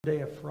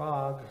Day a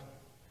frog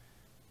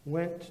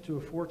went to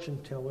a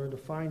fortune teller to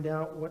find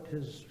out what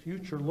his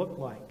future looked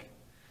like.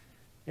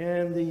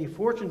 And the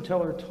fortune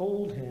teller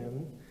told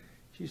him,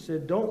 she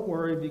said, "Don't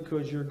worry,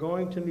 because you're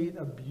going to meet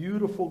a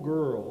beautiful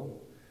girl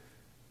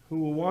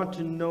who will want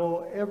to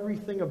know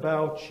everything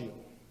about you."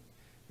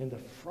 And the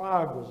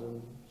frog was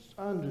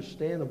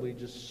understandably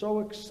just so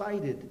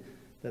excited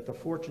that the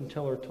fortune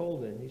teller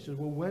told him. He says,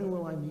 "Well, when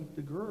will I meet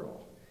the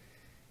girl?"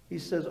 He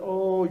says,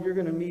 "Oh, you're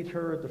going to meet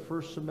her at the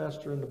first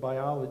semester in the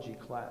biology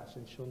class,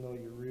 and she'll know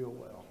you real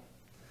well."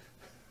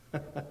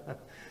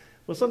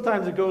 Well,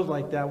 sometimes it goes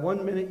like that.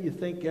 One minute you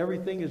think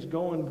everything is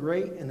going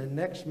great, and the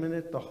next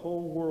minute the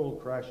whole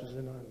world crashes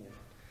in on you.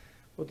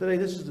 Well, today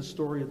this is the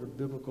story of the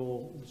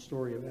biblical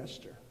story of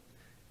Esther.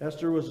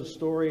 Esther was a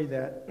story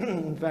that,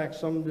 in fact,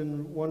 some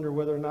didn't wonder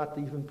whether or not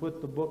to even put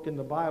the book in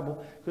the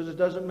Bible, because it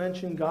doesn't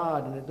mention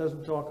God, and it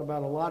doesn't talk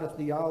about a lot of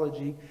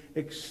theology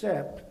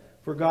except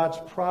for God's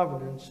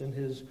providence and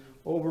his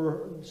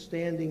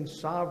overstanding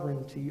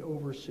sovereignty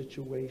over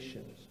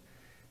situations.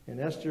 And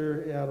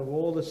Esther, out of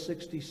all the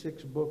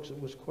 66 books, it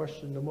was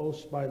questioned the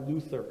most by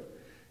Luther,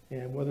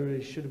 and whether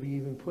they should be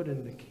even put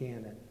in the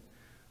canon,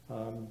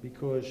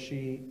 because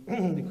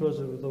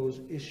of those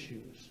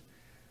issues.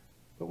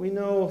 But we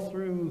know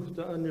through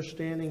the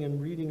understanding and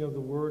reading of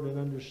the Word and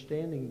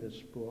understanding this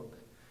book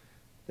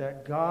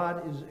that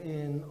God is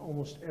in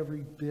almost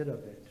every bit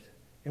of it.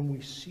 And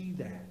we see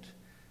that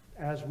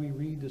as we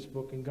read this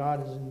book. And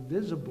God is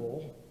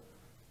invisible,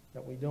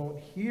 that we don't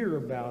hear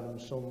about him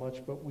so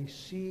much, but we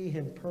see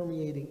him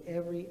permeating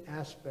every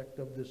aspect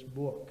of this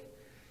book.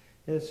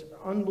 And it's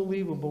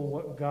unbelievable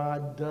what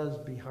God does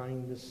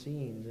behind the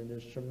scenes, and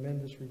there's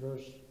tremendous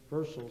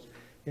reversals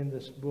in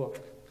this book.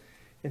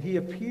 And he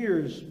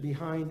appears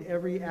behind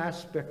every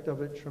aspect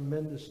of it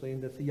tremendously,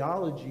 and the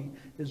theology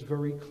is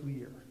very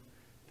clear,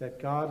 that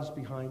God is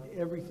behind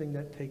everything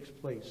that takes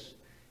place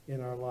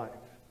in our life.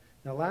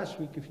 Now, last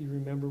week, if you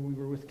remember, we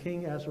were with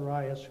King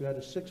Azarias, who had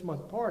a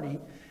 6-month party,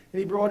 and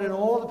he brought in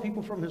all the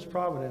people from his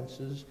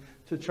provinces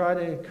to try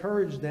to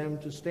encourage them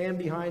to stand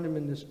behind him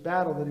in this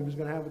battle that he was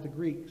going to have with the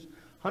Greeks.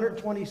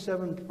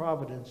 127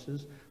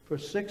 provinces for a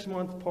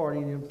 6-month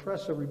party to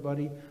impress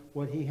everybody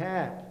what he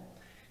had.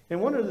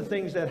 And one of the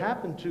things that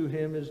happened to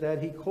him is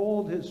that he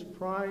called his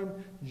prime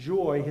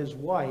joy, his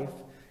wife,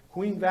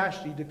 Queen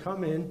Vashti, to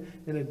come in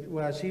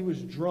as he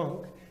was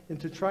drunk, and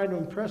to try to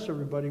impress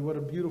everybody what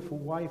a beautiful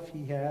wife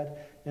he had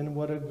and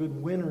what a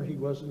good winner he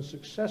was and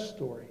success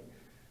story.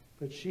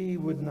 But she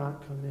would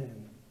not come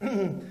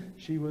in.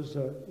 She was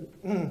a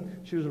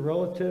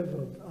relative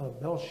of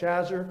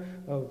Belshazzar,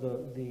 of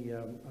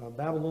the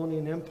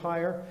Babylonian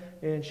Empire,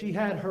 and she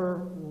had her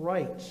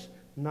rights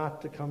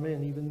not to come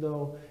in, even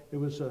though it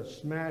was a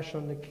smash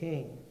on the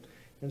king.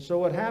 And so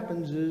what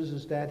happens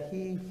is that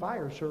he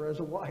fires her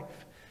as a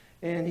wife.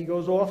 And he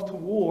goes off to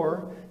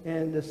war,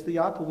 and this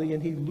Theophily,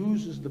 and he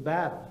loses the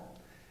battle.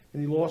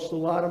 And he lost a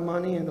lot of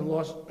money and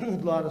lost a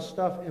lot of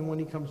stuff. And when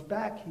he comes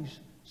back, he's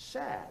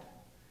sad.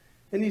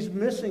 And he's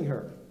missing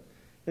her.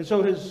 And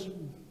so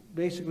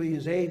basically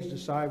his aides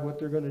decide what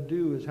they're going to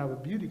do is have a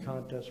beauty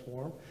contest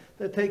for him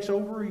that takes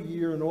over a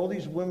year. And all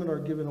these women are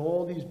given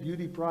all these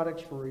beauty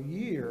products for a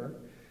year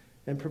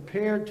and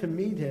prepared to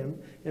meet him.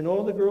 And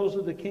all the girls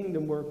of the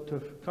kingdom were to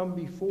come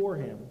before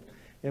him.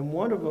 And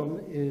one of them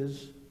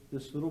is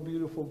this little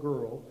beautiful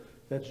girl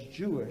that's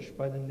Jewish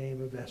by the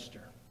name of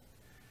Esther.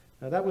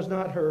 Now, that was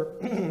not her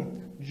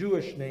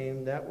Jewish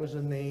name. That was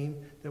a name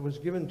that was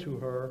given to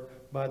her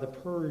by the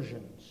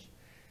Persians.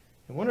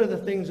 And one of the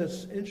things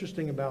that's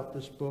interesting about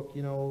this book,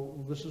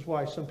 this is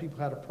why some people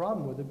had a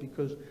problem with it,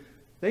 because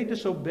they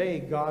disobey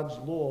God's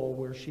law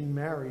where she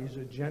marries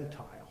a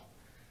Gentile.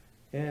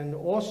 And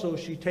also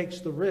she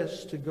takes the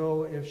risk to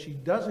go, if she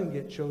doesn't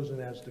get chosen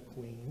as the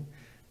queen,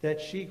 that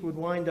she would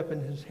wind up in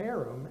his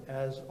harem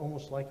as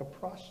almost like a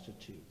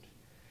prostitute.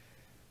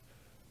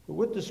 But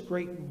with this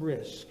great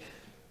risk,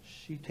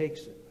 she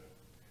takes it.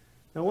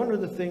 Now, one of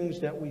the things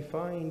that we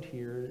find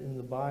here in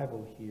the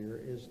Bible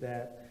here is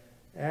that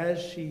as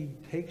she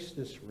takes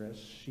this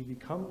risk, she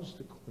becomes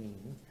the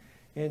queen,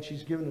 and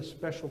she's given a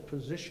special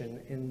position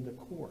in the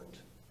court.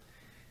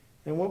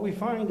 And what we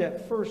find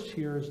at first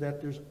here is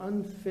that there's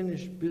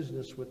unfinished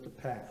business with the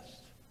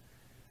past.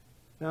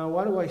 Now,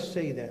 why do I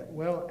say that?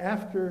 Well,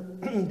 after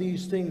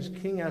these things,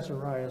 King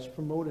Azarias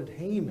promoted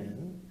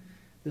Haman,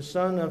 the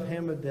son of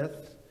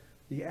Hammedatha,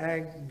 the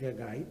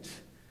Agagite,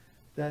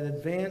 that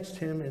advanced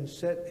him and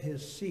set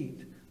his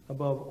seat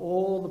above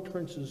all the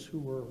princes who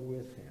were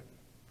with him.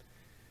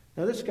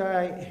 Now, this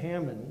guy,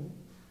 Haman,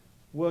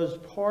 was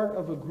part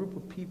of a group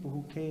of people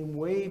who came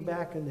way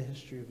back in the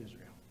history of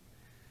Israel.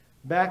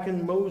 Back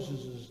in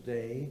Moses'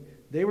 day,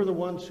 they were the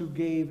ones who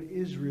gave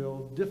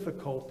Israel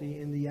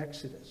difficulty in the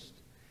Exodus.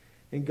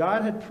 And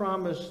God had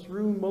promised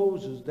through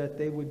Moses that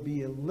they would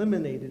be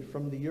eliminated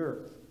from the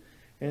earth.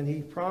 And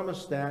he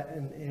promised that.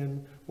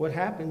 And what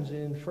happens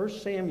in 1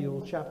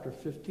 Samuel chapter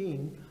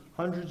 15,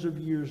 hundreds of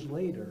years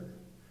later,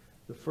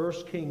 the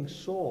first king,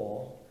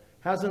 Saul,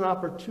 has an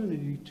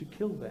opportunity to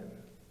kill them.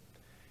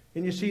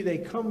 And you see,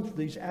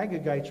 these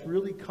Agagites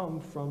really come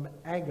from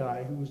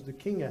Agag, who was the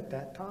king at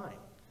that time.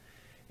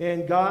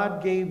 And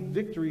God gave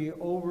victory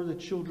over the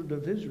children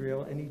of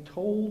Israel, and he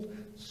told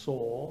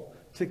Saul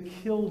to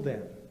kill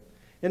them.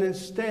 And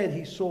instead,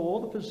 he saw all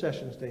the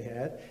possessions they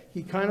had.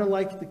 He kind of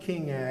liked the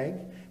king Ag,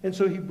 and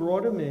so he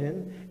brought him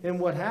in. And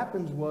what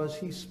happens was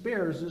he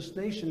spares this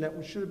nation that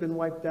should have been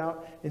wiped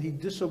out, and he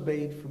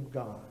disobeyed from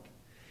God.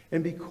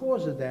 And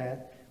because of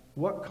that,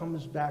 what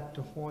comes back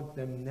to haunt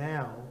them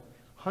now,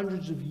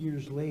 hundreds of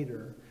years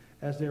later,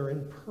 as they're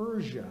in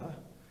Persia,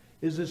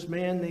 is this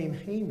man named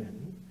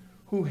Haman,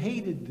 who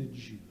hated the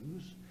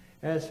Jews,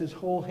 as his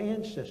whole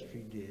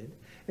ancestry did.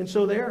 And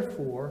so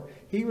therefore,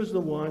 he was the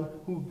one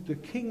who the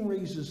king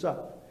raises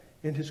up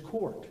in his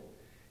court.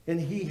 And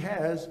he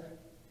has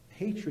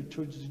hatred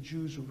towards the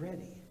Jews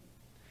already.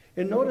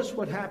 And notice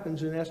what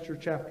happens in Esther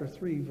chapter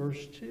 3,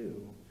 verse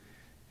 2.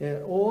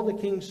 And all the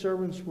king's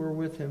servants were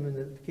with him, and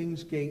at the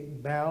king's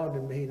gate bowed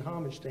and made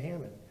homage to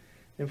Haman.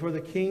 And for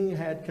the king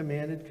had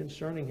commanded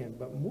concerning him.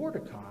 But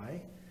Mordecai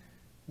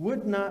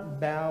would not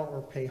bow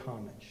or pay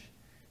homage.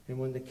 And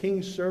when the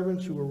king's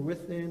servants who were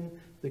within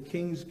the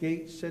king's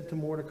gate said to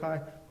Mordecai,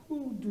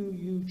 why do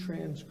you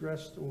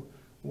transgress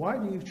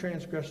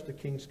the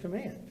king's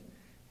command?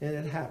 And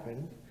it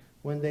happened,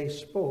 when they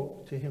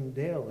spoke to him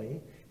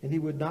daily, and he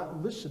would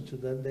not listen to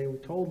them, they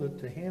told it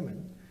to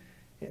Haman,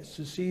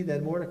 to see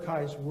that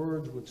Mordecai's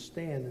words would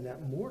stand, and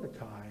that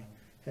Mordecai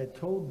had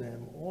told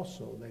them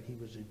also that he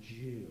was a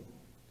Jew.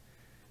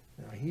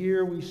 Now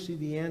here we see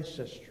the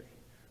ancestry.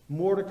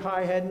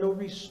 Mordecai had no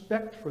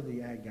respect for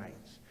the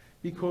Agagites,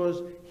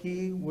 because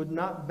he would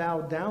not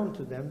bow down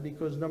to them,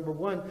 because number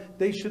one,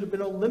 they should have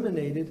been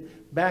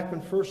eliminated back in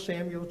 1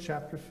 Samuel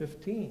chapter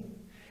 15.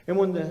 And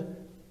when the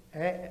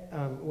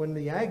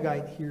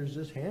Agagite hears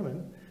this,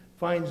 Haman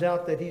finds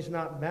out that he's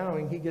not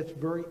bowing, he gets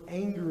very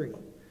angry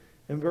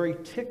and very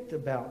ticked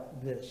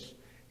about this.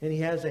 And he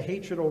has a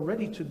hatred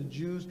already to the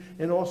Jews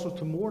and also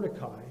to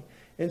Mordecai.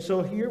 And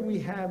so here we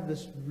have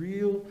this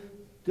real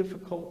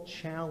difficult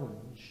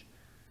challenge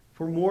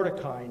for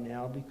Mordecai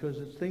now,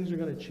 because things are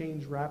going to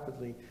change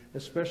rapidly,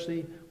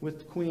 especially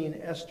with Queen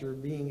Esther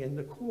being in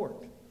the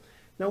court.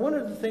 Now, one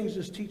of the things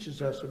this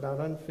teaches us about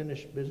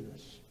unfinished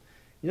business,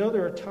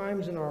 there are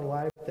times in our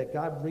life that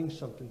God brings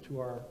something to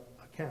our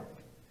account.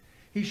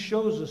 He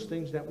shows us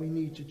things that we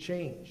need to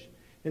change.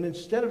 And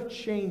instead of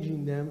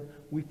changing them,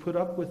 we put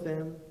up with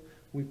them,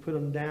 we put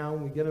them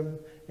down, we get them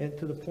and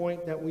to the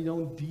point that we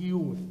don't deal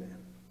with them.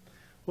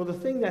 Well, the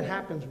thing that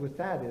happens with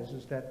that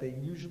is that they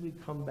usually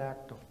come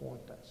back to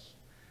haunt us.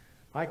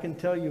 I can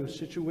tell you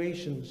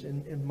situations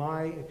in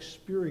my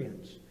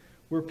experience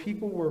where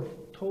people were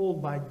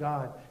told by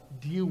God,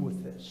 deal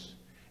with this.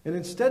 And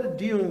instead of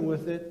dealing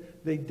with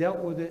it, they dealt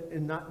with it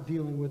and not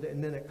dealing with it,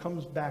 and then it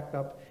comes back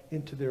up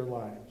into their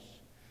lives.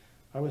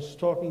 I was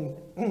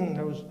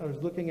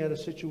looking at a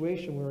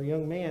situation where a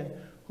young man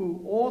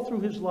who all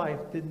through his life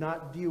did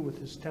not deal with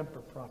his temper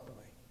properly.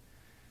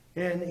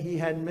 And he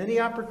had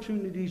many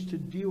opportunities to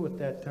deal with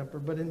that temper,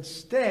 but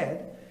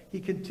instead, he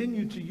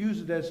continued to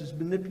use it as his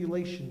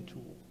manipulation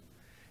tool.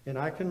 And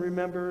I can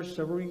remember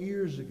several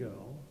years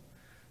ago,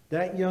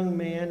 that young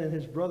man and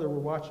his brother were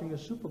watching a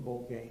Super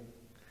Bowl game.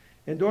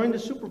 And during the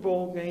Super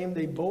Bowl game,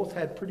 they both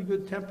had pretty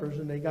good tempers,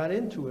 and they got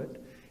into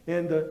it.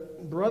 And the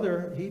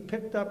brother, he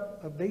picked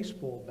up a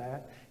baseball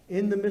bat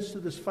in the midst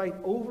of this fight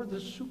over the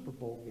Super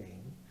Bowl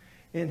game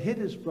and hit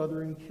his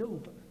brother and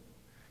killed him.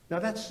 Now,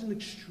 that's an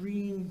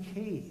extreme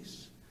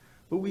case.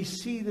 But we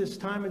see this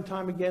time and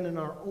time again in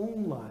our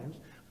own lives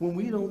when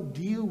we don't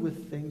deal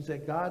with things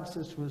that God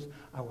says to us,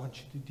 I want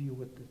you to deal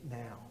with it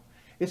now.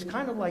 It's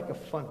kind of like a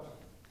funnel.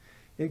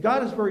 And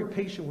God is very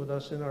patient with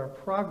us in our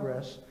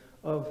progress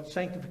of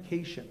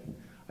sanctification.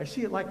 I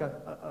see it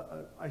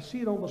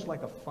almost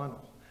like a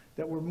funnel,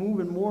 that we're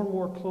moving more and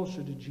more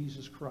closer to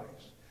Jesus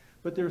Christ.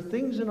 But there are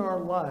things in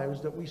our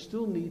lives that we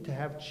still need to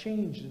have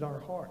changed in our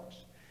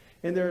hearts.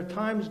 And there are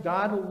times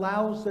God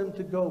allows them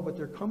to go, but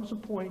there comes a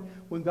point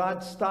when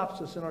God stops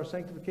us in our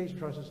sanctification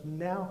process.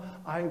 Now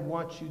I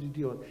want you to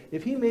deal with it.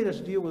 If he made us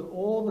deal with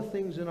all the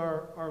things in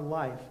our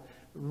life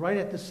right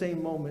at the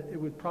same moment, it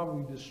would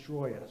probably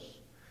destroy us.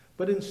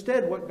 But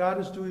instead, what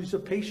God is doing, he's a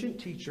patient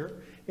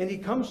teacher, and he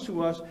comes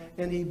to us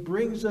and he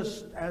brings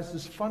us as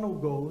this funnel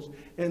goes.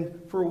 And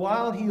for a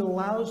while, he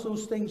allows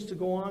those things to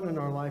go on in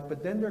our life,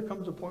 but then there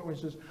comes a point where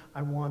he says,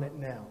 I want it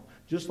now.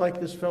 Just like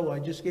this fellow, I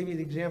just gave you an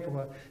example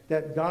of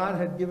that God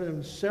had given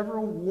him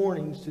several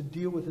warnings to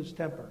deal with his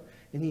temper,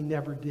 and he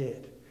never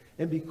did.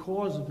 And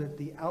because of it,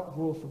 the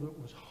outgrowth of it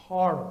was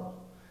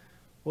horrible.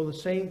 Well, the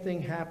same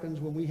thing happens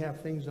when we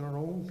have things in our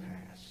own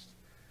past.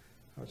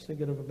 I was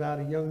thinking about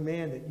a young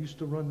man that used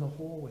to run the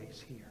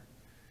hallways here,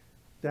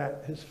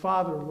 that his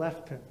father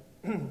left him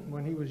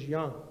when he was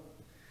young,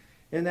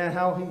 and that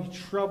how he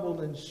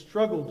troubled and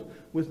struggled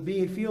with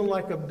feeling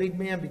like a big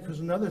man, because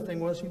another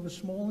thing was he was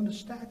small in his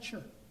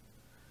stature.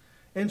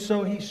 And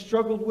so he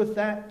struggled with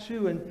that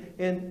too,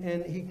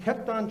 and he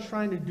kept on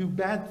trying to do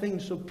bad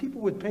things so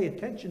people would pay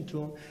attention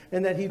to him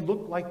and that he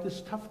looked like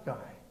this tough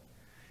guy.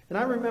 And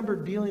I remember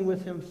dealing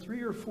with him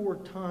 3 or 4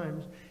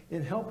 times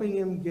and helping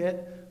him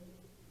get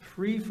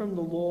free from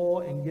the law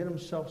and get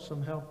himself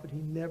some help, but he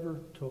never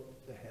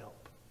took the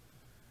help.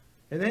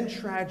 And then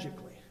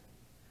tragically,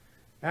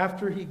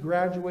 after he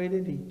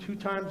graduated, 2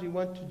 times he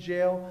went to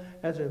jail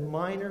as a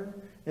minor,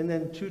 and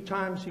then 2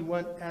 times he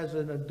went as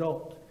an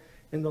adult.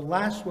 And the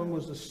last one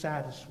was the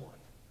saddest one,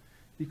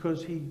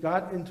 because he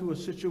got into a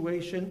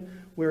situation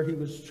where he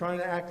was trying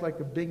to act like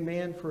a big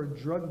man for a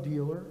drug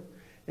dealer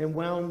and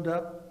wound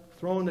up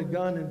throwing a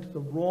gun into the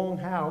wrong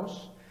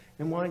house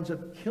and winds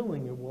up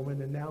killing a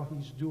woman, and now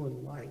he's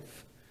doing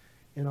life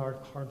in our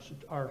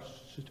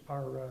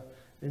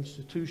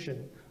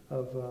institution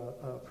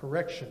of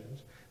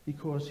corrections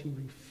because he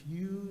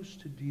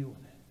refused to deal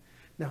with it.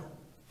 Now,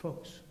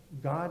 folks,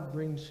 God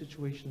brings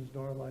situations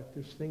in our life.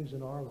 There's things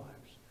in our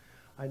lives.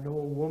 I know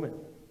a woman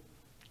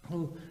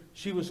who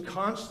she was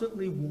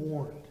constantly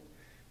warned,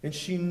 and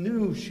she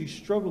knew she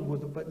struggled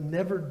with it, but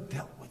never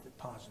dealt with it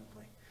positively.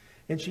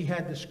 And she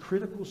had this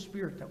critical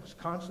spirit that was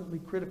constantly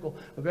critical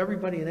of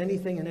everybody and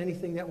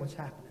anything that was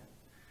happening,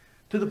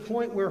 to the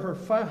point where her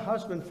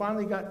husband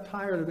finally got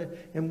tired of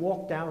it and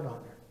walked out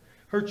on her.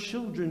 Her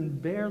children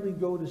barely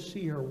go to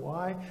see her.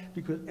 Why?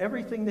 Because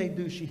everything they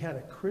do, she had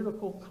a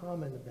critical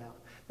comment about.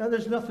 Now,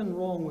 there's nothing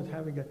wrong with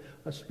having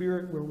a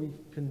spirit where we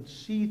can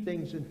see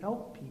things and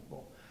help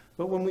people.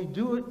 But when we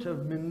do it to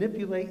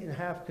manipulate and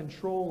have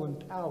control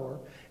and power,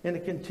 and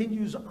it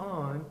continues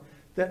on,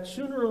 that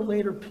sooner or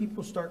later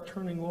people start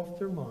turning off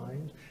their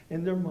minds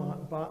and their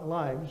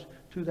lives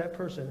to that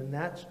person. And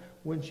that's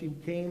when she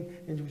came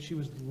and she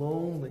was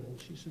lonely. And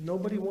she said,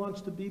 nobody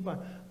wants to be by.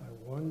 I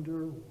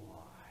wonder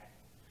why.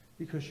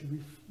 Because she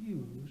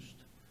refused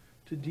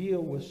to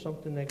deal with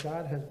something that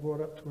God has brought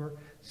up to her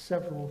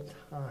several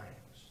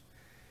times.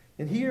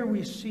 And here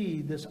we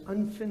see this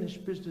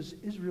unfinished business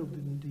Israel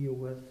didn't deal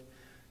with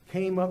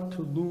came up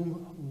to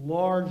loom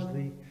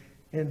largely.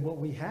 And what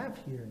we have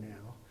here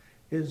now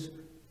is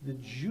the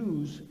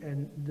Jews,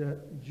 and the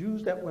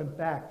Jews that went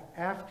back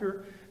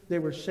after they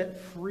were set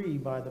free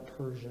by the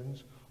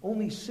Persians.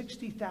 Only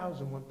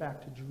 60,000 went back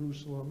to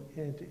Jerusalem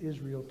and to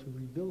Israel to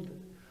rebuild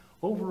it.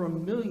 Over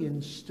 1 million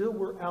still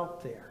were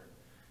out there,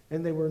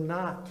 and they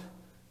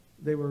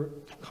were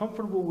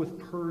comfortable with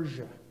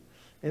Persia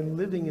and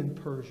living in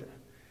Persia.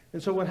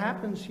 And so what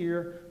happens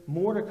here,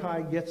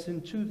 Mordecai gets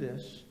into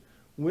this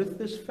with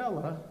this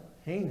fella,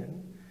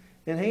 Haman,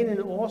 and Haman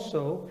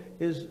also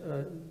is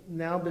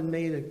now been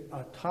made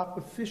a top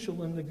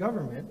official in the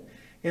government.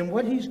 And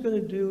what he's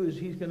going to do is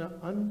he's going to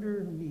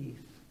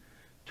underneath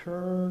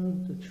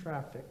turn the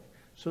traffic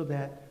so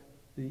that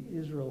the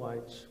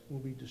Israelites will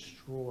be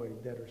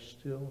destroyed that are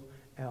still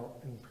out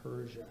in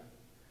Persia.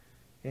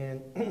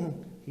 And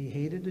he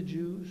hated the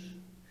Jews.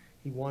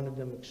 He wanted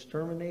them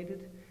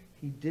exterminated.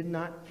 He did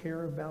not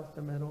care about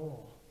them at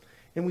all.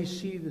 And we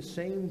see the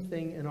same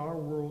thing in our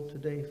world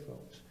today,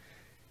 folks.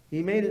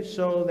 He made it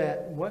so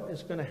that what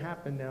is going to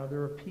happen now,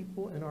 there are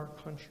people in our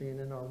country and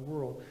in our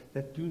world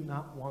that do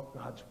not want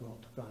God's will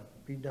to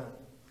be done.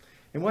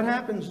 And what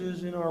happens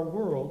is in our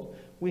world,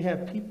 we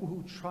have people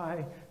who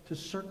try to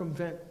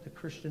circumvent the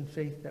Christian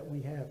faith that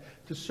we have,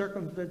 to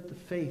circumvent the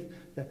faith.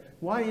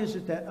 Why is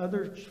it that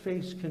other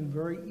faiths can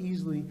very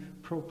easily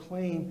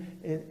proclaim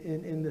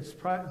in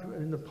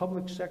the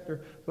public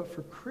sector, but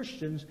for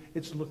Christians,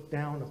 it's looked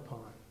down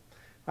upon?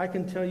 I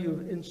can tell you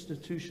of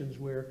institutions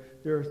where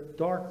their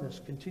darkness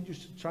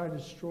continues to try to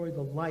destroy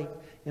the light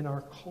in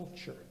our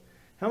culture.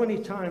 How many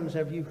times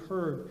have you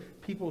heard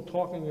people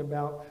talking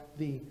about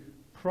the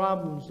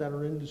problems that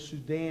are in the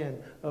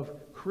Sudan of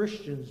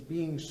Christians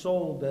being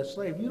sold as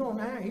slaves? You don't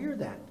hear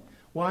that.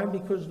 Why?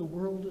 Because the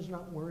world is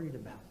not worried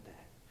about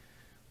that.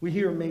 We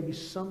hear maybe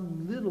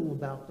some little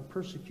about the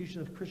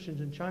persecution of Christians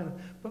in China,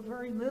 but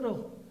very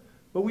little.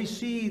 But we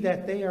see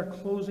that they are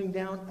closing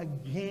down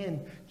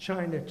again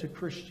China to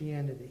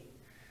Christianity.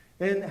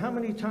 And how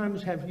many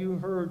times have you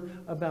heard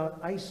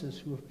about ISIS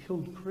who have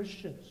killed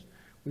Christians?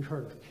 We've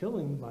heard of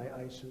killing by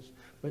ISIS,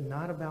 but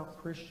not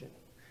about Christian.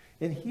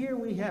 And here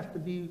we have to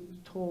be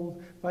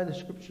told by the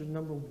scripture,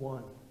 number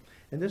one.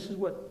 And this is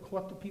what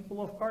caught the people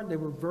off guard. They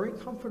were very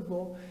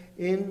comfortable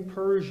in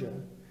Persia,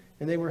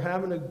 and they were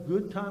having a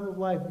good time of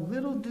life.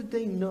 Little did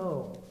they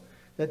know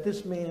that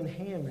this man,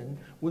 Haman,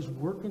 was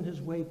working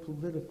his way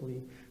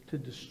politically to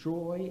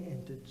destroy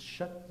and to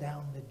shut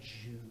down the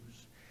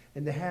Jews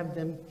and to have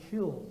them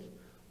killed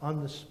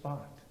on the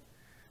spot.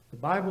 The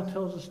Bible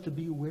tells us to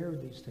be aware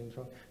of these things.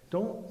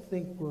 Don't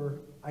think we're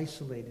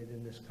isolated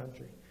in this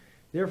country.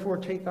 Therefore,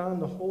 take on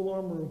the whole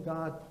armor of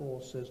God,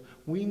 Paul says.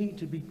 We need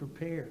to be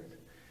prepared.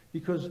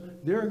 Because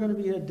there are going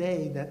to be a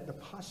day that the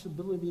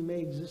possibility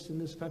may exist in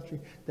this country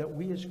that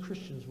we as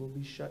Christians will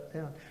be shut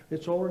down.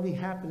 It's already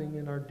happening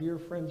in our dear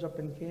friends up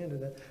in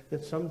Canada,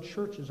 that some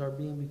churches are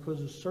being,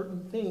 because of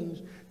certain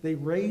things they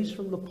raise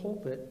from the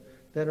pulpit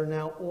that are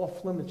now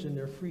off limits and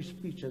their free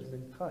speech has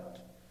been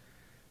cut.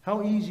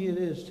 How easy it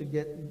is to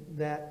get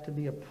that to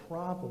be a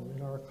problem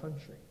in our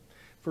country.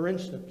 For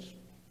instance,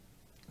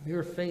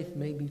 your faith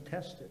may be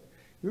tested.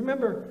 You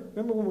remember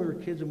when we were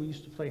kids and we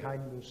used to play hide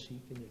and go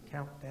seek and you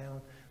count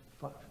down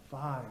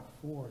 5,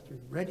 4, 3,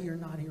 ready or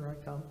not, here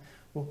I come.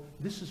 Well,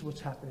 this is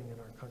what's happening in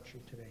our country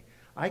today.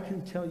 I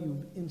can tell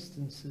you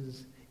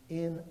instances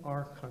in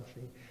our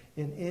country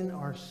and in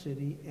our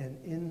city and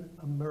in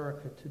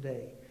America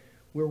today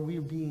where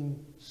we're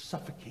being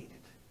suffocated.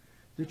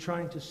 They're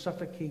trying to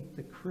suffocate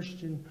the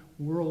Christian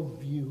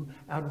worldview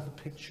out of the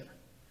picture.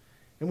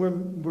 And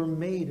we're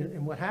made,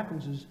 and what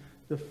happens is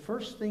the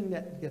first thing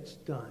that gets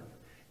done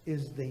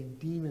is they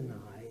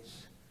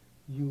demonize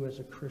you as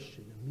a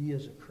Christian and me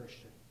as a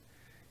Christian.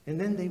 And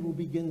then they will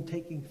begin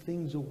taking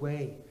things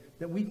away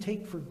that we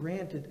take for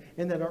granted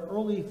and that our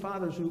early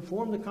fathers who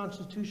formed the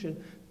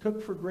Constitution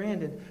took for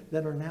granted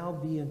that are now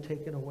being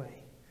taken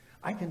away.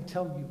 I can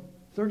tell you,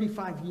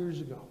 35 years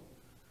ago,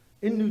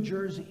 in New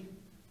Jersey,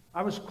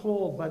 I was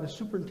called by the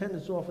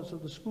superintendent's office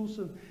of the school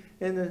system,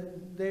 and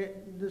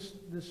this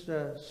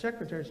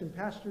secretary said,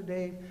 Pastor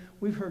Dave,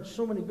 we've heard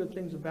so many good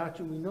things about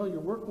you. We know you're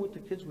working with the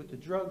kids with the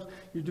drugs.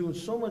 You're doing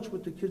so much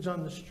with the kids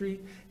on the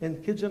street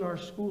and kids in our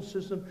school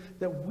system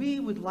that we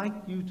would like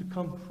you to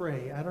come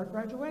pray at our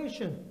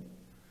graduation.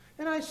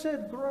 And I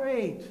said,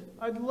 great,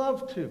 I'd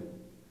love to. A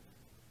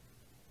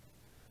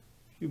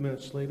few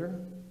minutes later,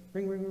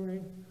 ring, ring, ring,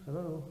 ring.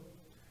 Hello.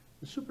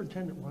 The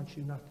superintendent wants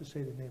you not to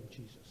say the name of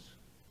Jesus.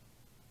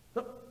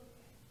 Oh.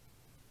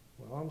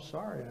 Well, I'm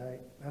sorry.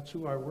 That's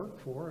who I work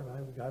for, and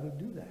I've got to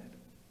do that.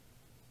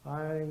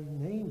 I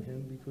name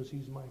him because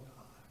he's my God.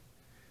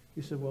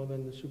 He said, well,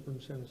 then the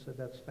superintendent said,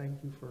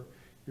 thank you for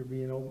your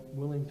being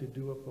willing to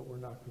do it, but we're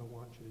not going to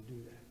want you to do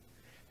that.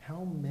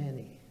 How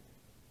many,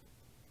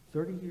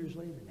 30 years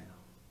later now,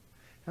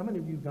 how many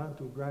of you gone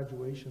to a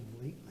graduation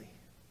lately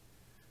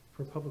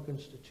for a public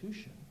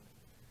institution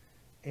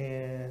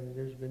and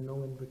there's been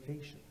no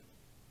invocation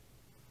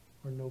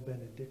or no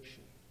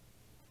benediction?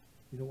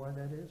 You know why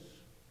that is?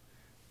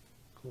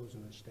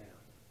 Closing us down.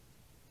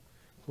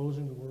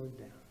 Closing the word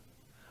down.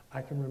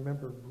 I can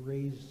remember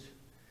raised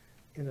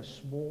in a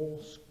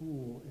small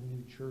school in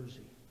New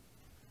Jersey.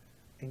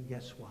 And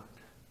guess what?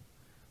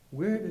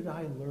 Where did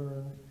I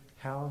learn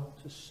how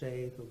to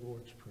say the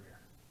Lord's Prayer?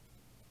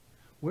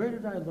 Where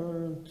did I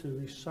learn to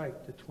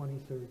recite the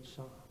 23rd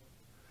Psalm?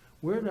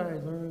 Where did I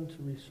learn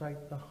to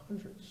recite the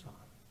 100th Psalm?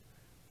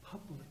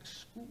 Public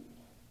school.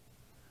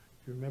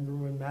 Do you remember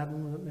when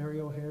Madam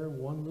Mary O'Hare,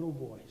 one little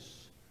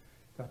voice,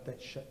 got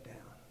that shut down?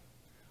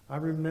 I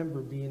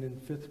remember being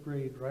in 5th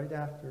grade, right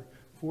after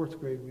 4th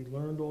grade. We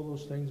learned all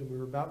those things, and we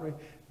were about ready.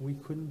 We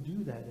couldn't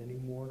do that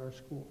anymore in our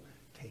school.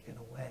 Taken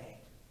away.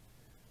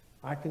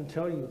 I can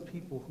tell you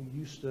people who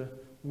used to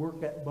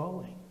work at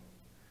Boeing.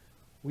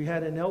 We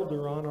had an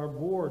elder on our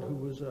board who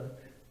was a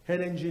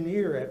head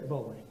engineer at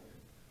Boeing.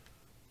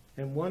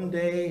 And one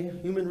day,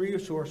 Human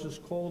Resources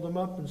called him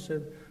up and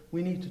said,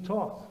 we need to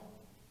talk.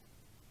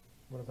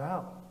 What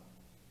about?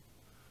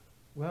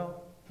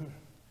 Well,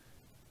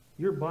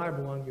 your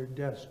Bible on your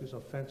desk is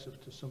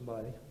offensive to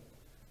somebody,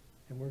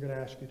 and we're going to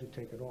ask you to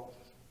take it off.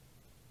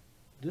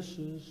 This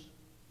is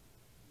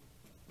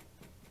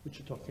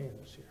Wichita,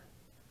 Kansas here.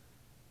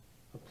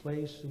 A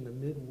place in the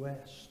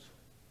Midwest,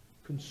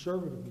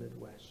 conservative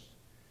Midwest.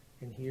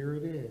 And here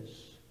it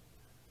is.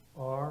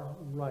 Our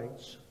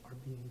rights are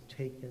being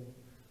taken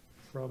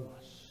from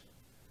us.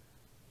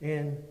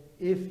 And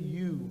if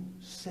you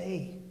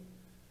say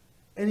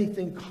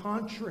anything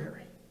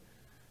contrary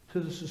to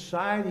the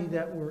society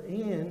that we're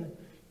in,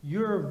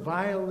 you're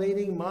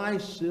violating my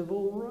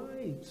civil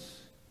rights.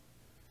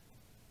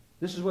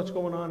 This is what's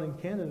going on in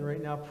Canada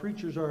right now.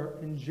 Preachers are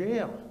in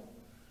jail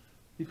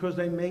because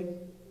they make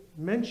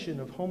mention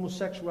of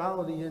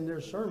homosexuality in their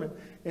sermon,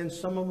 and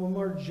some of them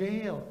are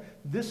jailed.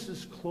 This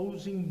is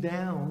closing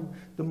down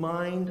the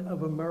mind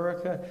of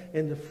America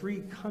and the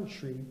free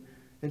country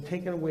and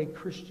taking away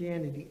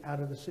Christianity out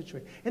of the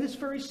situation. And it's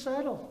very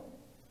subtle.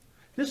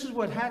 This is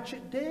what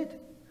Hatchett did.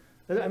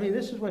 I mean,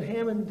 this is what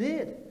Hammond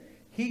did.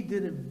 He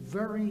did it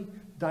very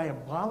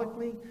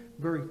diabolically,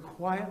 very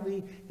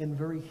quietly, and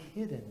very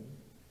hidden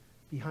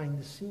behind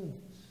the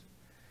scenes.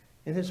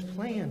 And his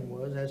plan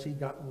was, as he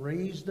got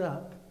raised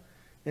up,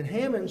 and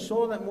Haman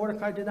saw that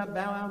Mordecai did not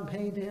bow out and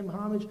pay to him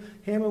homage,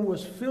 Haman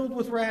was filled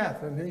with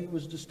wrath, and he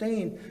was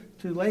disdained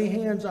to lay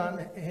hands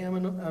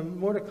on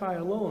Mordecai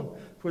alone,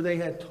 for they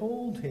had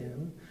told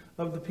him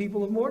of the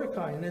people of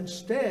Mordecai. And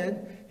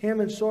instead,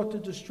 Haman sought to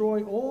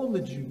destroy all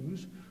the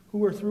Jews who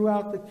were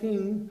throughout the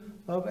king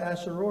of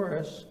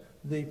Ahasuerus,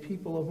 the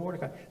people of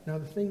Mordecai. Now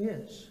the thing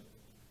is,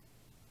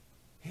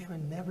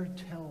 Haman never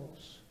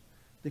tells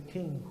the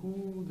king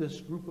who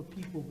this group of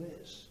people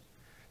is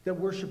that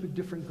worship a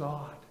different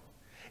God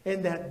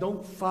and that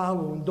don't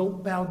follow and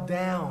don't bow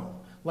down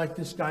like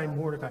this guy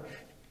Mordecai.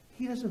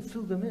 He doesn't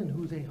fill them in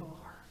who they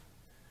are.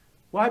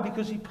 Why?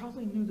 Because he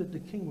probably knew that the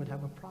king would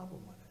have a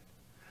problem with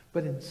it.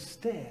 But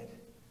instead,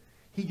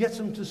 he gets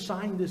them to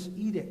sign this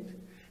edict,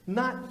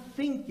 not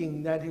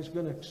thinking that he's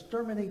going to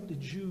exterminate the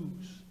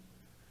Jews.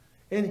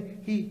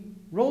 And he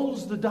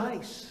rolls the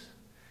dice.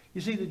 You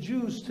see, the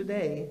Jews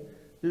today,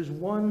 there's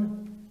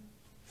one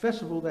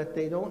festival that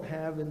they don't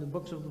have in the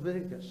books of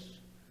Leviticus.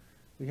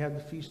 We have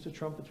the Feast of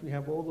Trumpets. We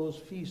have all those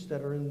feasts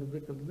that are in the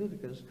book of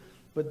Leviticus.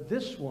 But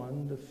this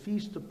one, the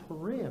Feast of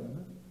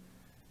Purim,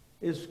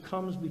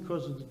 comes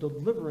because of the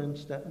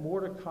deliverance that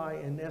Mordecai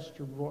and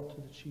Esther brought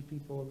to the chief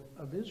people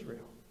of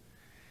Israel.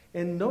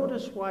 And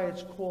notice why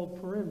it's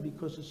called Purim,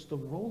 because it's the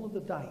roll of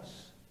the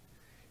dice.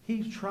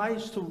 He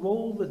tries to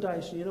roll the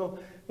dice. You know,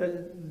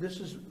 this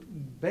is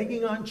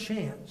begging on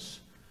chance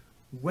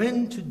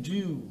when to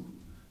do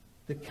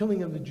the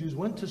killing of the Jews,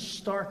 when to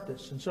start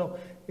this. And so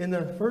in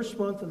the first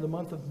month of the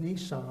month of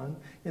Nisan,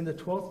 in the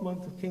 12th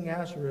month of King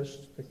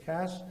Ahasuerus,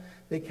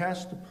 they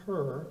cast the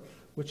pur,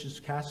 which is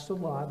cast the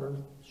lot or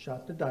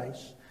shot the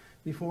dice,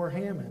 before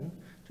Haman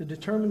to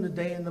determine the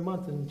day and the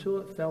month until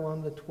it fell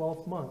on the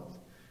 12th month,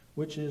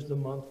 which is the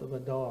month of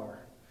Adar.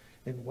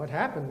 And what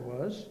happened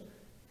was,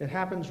 it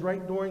happens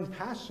right during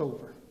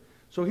Passover.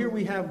 So here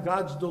we have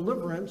God's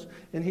deliverance,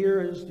 and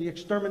here is the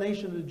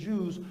extermination of the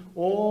Jews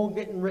all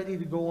getting ready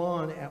to go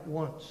on at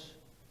once.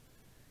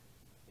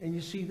 And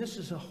you see, this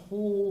is a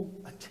whole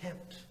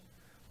attempt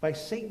by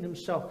Satan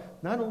himself,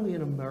 not only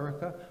in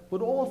America,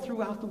 but all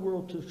throughout the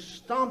world, to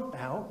stomp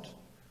out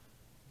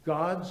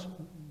God's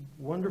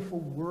wonderful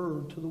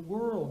word to the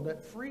world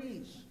that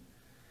frees.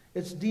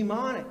 It's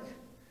demonic.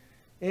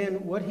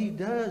 And what he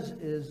does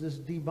is, this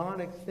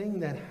demonic thing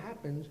that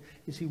happens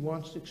is he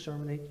wants to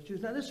exterminate the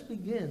Jews. Now this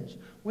begins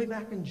way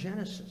back in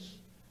Genesis,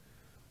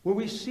 where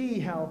we see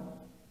how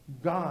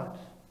God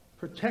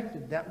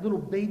protected that little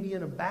baby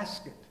in a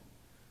basket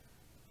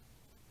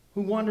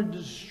who wanted to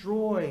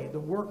destroy the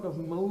work of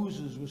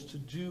Moses was to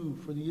do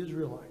for the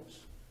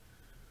Israelites.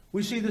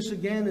 We see this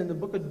again in the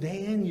book of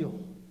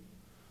Daniel,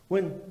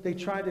 when they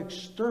try to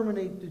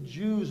exterminate the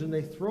Jews and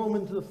they throw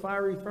them into the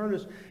fiery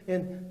furnace,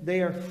 and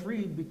they are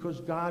freed because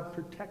God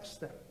protects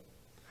them.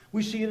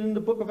 We see it in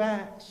the book of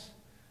Acts,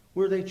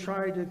 where they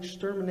try to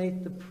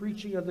exterminate the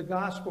preaching of the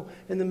gospel,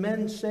 and the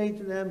men say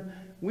to them,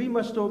 we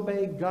must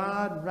obey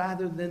God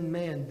rather than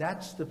man.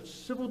 That's the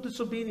civil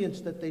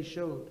disobedience that they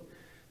showed.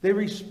 They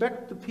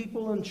respect the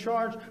people in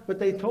charge, but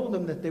they told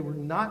them that they were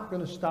not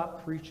going to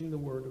stop preaching the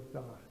word of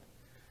God.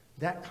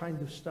 That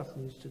kind of stuff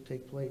needs to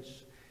take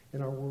place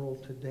in our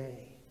world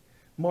today.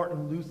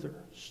 Martin Luther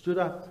stood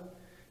up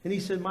and he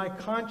said, my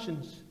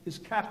conscience is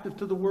captive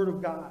to the word of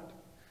God.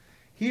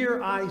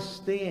 Here I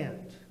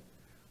stand.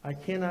 I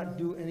cannot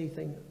do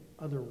anything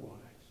otherwise.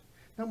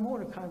 Now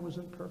Mordecai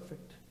wasn't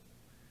perfect.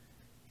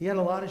 He had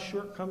a lot of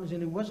shortcomings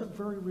and he wasn't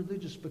very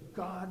religious, but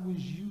God was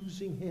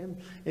using him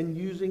and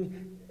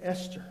using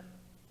Esther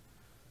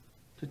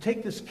to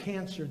take this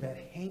cancer that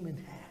Haman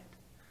had,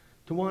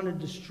 to want to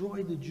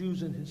destroy the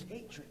Jews in his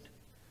hatred,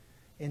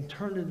 and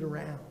turn it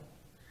around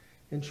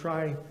and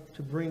try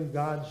to bring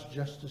God's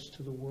justice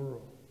to the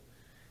world.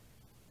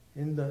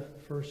 In the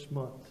first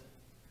month,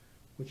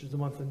 which is the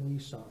month of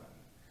Nisan,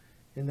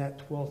 in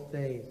that 12th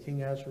day,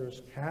 King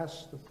Ahasuerus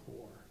cast the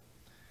pur.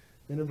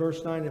 Then in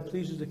verse 9, it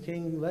pleases the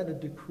king, let a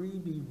decree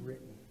be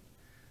written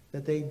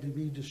that they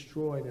be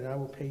destroyed, and I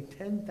will pay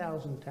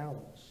 10,000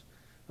 talents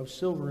of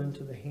silver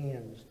into the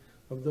hands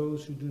of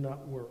those who do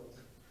not work,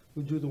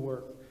 who do the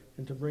work,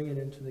 and to bring it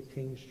into the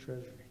king's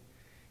treasury.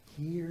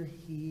 Here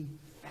he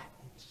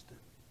fattens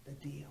the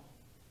deal.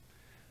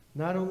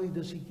 Not only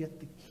does he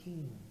get the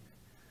king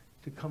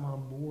to come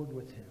on board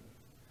with him,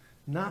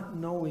 not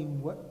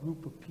knowing what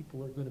group of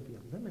people are going to be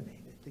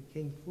eliminated, the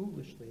king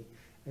foolishly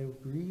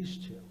agrees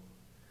to.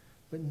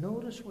 But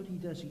notice what he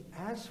does. He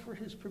asks for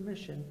his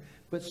permission,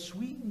 but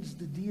sweetens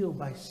the deal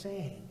by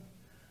saying,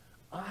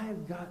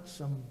 I've got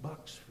some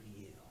bucks for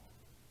you.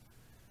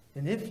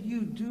 And if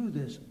you do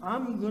this,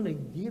 I'm going to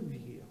give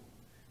you.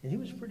 And he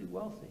was pretty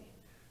wealthy.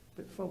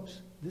 But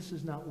folks, this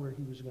is not where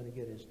he was going to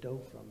get his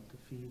dough from to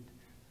feed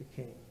the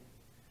king.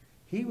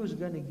 He was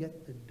going to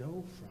get the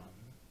dough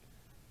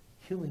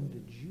from killing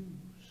the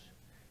Jews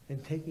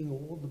and taking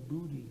all the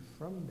booty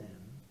from them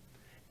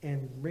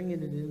and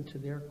bringing it into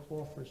their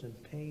coffers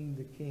and paying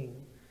the king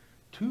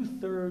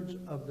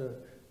 2/3 of the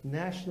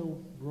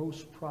national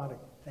gross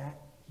product that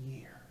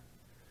year.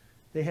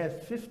 They had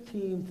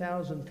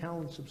 15,000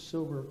 talents of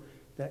silver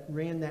that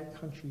ran that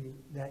country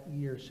that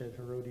year, said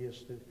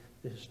Herodias,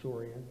 the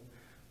historian.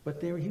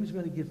 But he was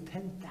going to give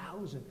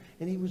 10,000,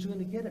 and he was going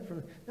to get it from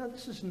them. Now,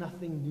 this is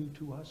nothing new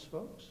to us,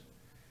 folks.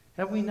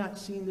 Have we not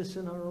seen this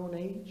in our own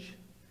age?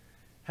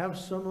 Have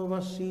some of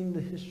us seen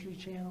the History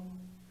Channel?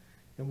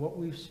 And what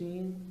we've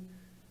seen,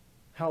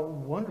 how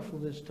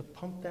wonderful it is to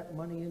pump that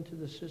money into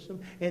the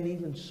system. And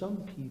even some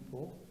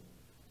people,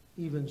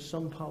 even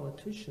some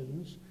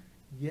politicians,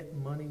 get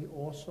money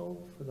also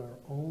for their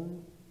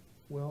own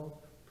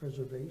wealth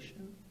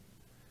preservation.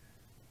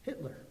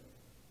 Hitler,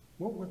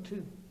 World War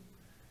II.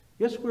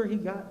 Guess where he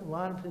got a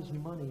lot of his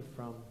money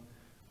from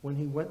when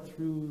he went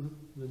through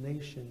the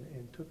nation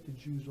and took the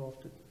Jews off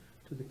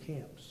to the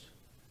camps?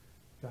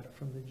 Got it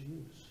from the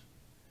Jews.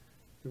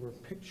 There were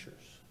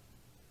pictures,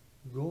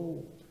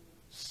 gold,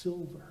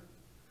 silver,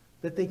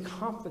 that they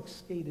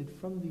confiscated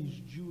from these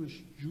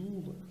Jewish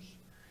jewelers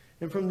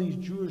and from these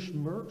Jewish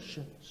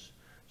merchants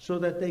so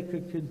that they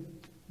could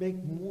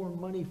make more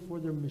money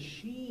for their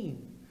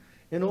machine.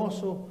 And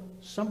also,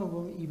 some of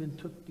them even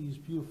took these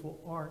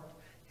beautiful art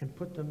and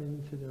put them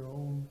into their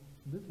own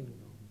living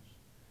rooms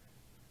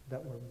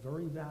that were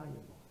very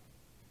valuable.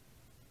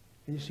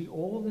 And you see,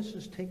 all of this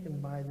is taken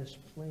by this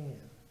plan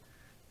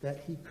that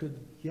he could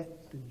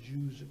get the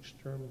Jews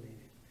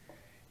exterminated.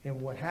 And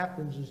what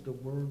happens is the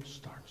word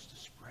starts to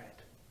spread.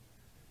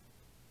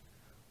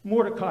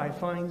 Mordecai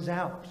finds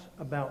out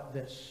about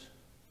this,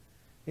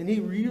 and he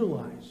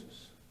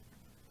realizes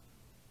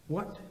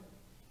what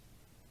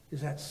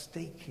is at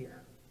stake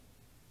here.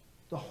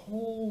 The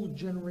whole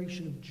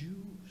generation of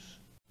Jews.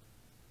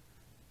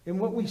 And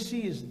what we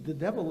see is the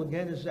devil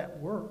again is at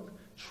work,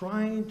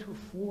 trying to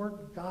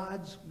thwart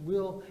God's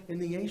will in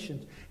the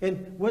nations.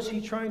 And was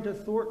he trying to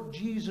thwart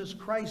Jesus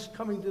Christ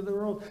coming to the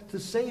world to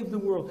save the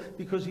world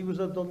because he was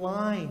of the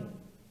line?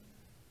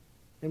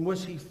 And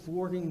was he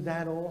thwarting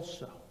that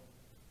also?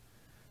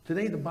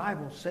 Today the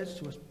Bible says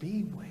to us,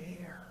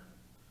 beware.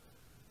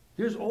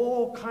 There's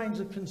all kinds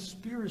of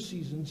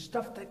conspiracies and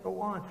stuff that go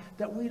on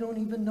that we don't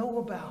even know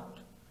about.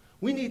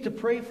 We need to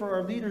pray for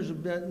our leaders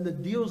and the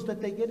deals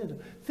that they get into.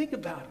 Think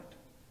about it.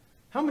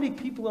 How many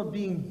people are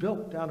being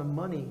bilked out of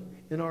money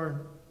in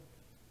our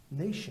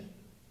nation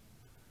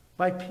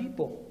by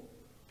people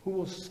who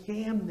will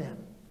scam them?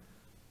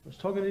 I was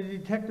talking to a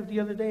detective the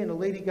other day, and a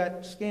lady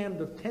got scammed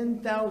of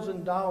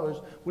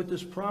 $10,000 with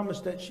this promise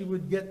that she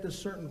would get this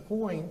certain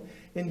coin.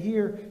 And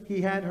here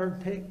he had her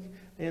take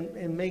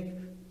and make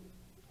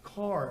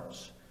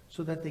cards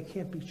so that they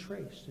can't be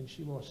traced. And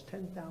she lost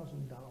 $10,000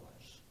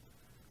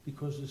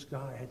 because this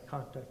guy had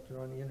contacted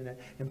her on the internet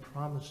and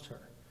promised her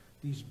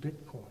these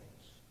bitcoins.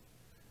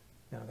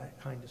 Now that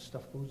kind of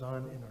stuff goes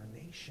on in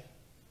our nation.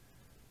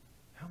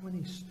 How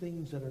many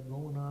things that are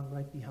going on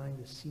right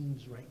behind the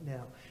scenes right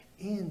now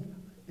in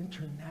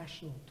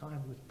international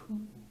time with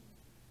Putin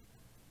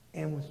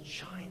and with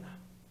China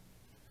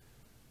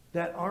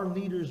that our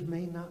leaders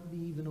may not be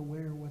even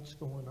aware of what's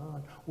going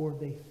on, or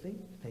they think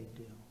they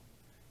do.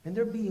 And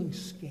they're being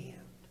scammed.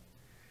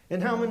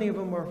 And how many of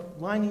them are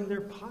lining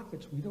their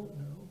pockets? We don't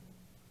know.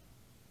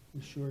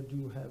 We sure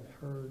do have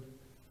heard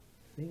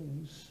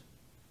things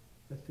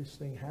that this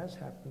thing has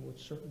happened with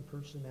certain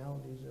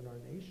personalities in our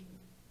nation.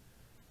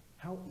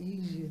 How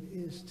easy it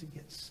is to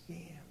get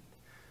scammed.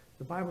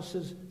 The Bible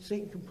says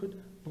Satan can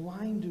put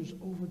blinders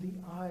over the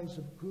eyes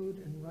of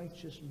good and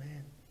righteous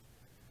men.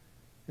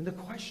 And the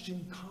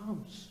question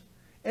comes,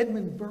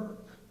 Edmund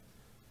Burke,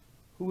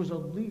 who was a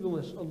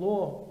legalist, a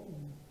law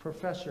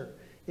professor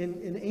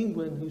in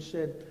England, who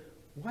said,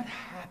 what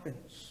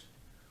happens?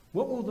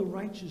 What will the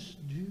righteous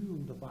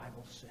do, the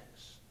Bible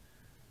says,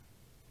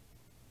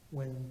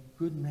 when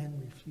good men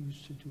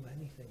refuse to do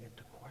anything and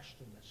to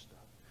question this stuff?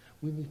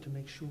 We need to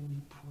make sure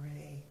we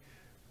pray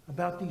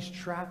about these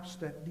traps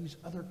that these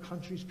other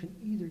countries can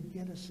either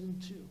get us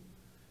into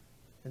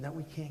and that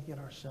we can't get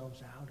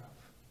ourselves out of.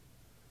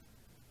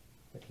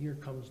 But here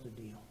comes the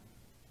deal.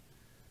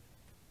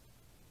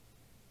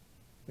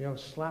 We have a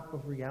slap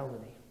of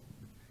reality.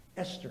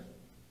 Esther,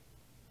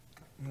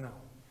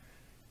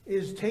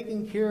 is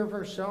taking care of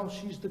herself.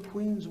 She's the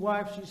queen's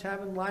wife. She's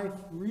having life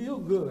real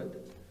good.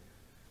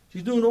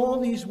 She's doing all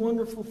these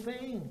wonderful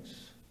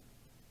things.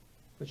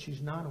 But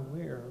she's not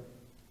aware of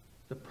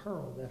the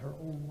peril that her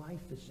own life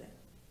is in.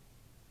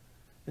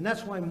 And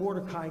that's why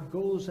Mordecai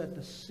goes at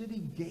the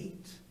city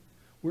gate,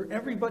 where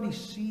everybody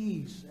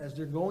sees as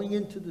they're going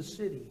into the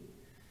city.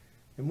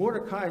 And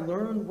Mordecai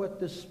learned what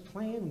this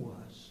plan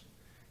was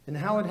and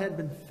how it had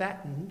been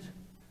fattened.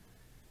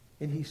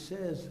 And he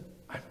says,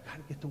 I've got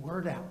to get the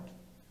word out.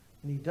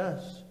 And he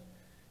does.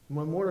 And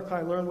when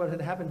Mordecai learned what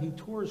had happened, he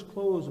tore his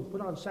clothes and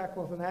put on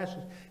sackcloth and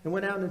ashes and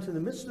went out into the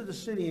midst of the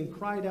city and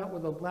cried out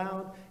with a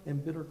loud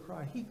and bitter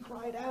cry. He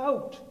cried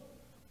out.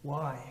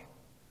 Why?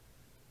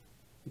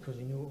 Because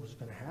he knew what was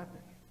going to happen.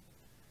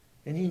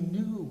 And he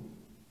knew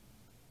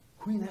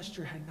Queen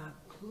Esther had not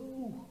a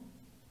clue.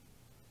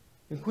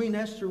 And Queen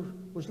Esther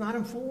was not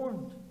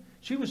informed.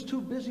 She was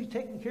too busy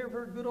taking care of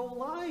her good old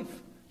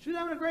life. She was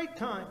having a great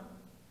time.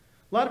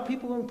 A lot of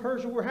people in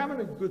Persia were having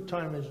a good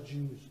time as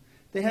Jews.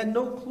 They had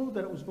no clue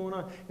that it was going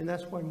on. And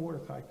that's why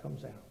Mordecai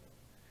comes out.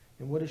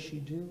 And what does she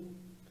do?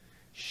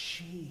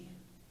 She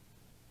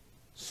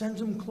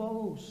sends him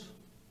clothes.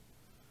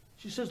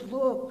 She says,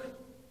 look,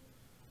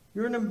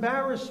 you're an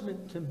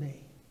embarrassment to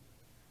me.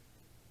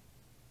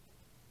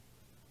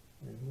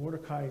 And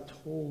Mordecai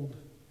told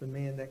the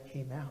man that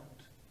came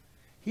out.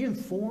 He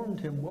informed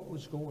him what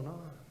was going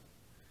on.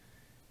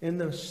 And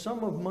the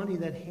sum of money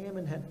that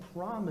Haman had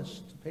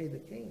promised to pay the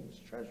king's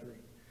treasury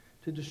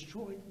to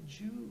destroy the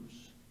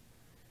Jews.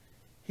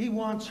 He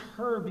wants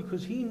her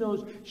because he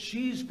knows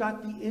she's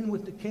got the in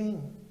with the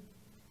king.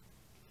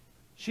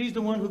 She's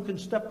the one who can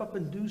step up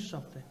and do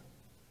something.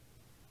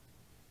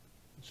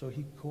 So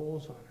he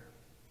calls on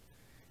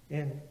her.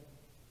 And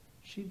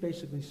she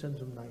basically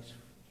sends him nice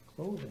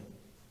clothing,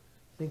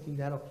 thinking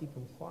that'll keep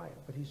him quiet.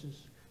 But he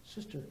says,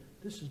 sister,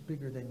 this is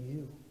bigger than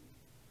you.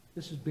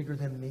 This is bigger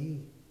than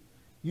me.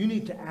 You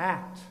need to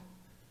act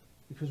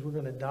because we're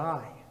going to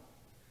die.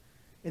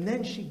 And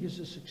then she gives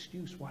this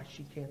excuse why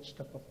she can't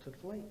step up to the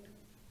plate.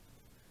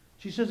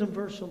 She says in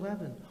verse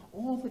 11,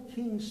 all the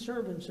king's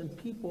servants and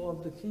people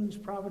of the king's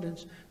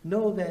providence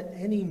know that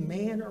any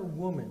man or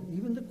woman,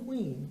 even the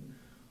queen,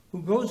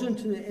 who goes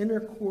into the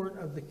inner court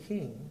of the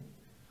king,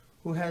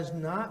 who has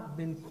not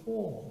been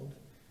called,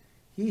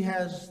 he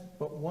has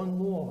but one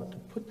law, to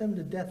put them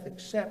to death,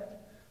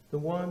 except the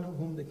one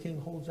whom the king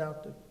holds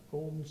out the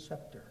golden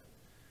scepter,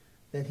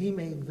 that he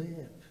may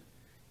live.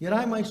 Yet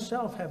I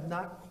myself have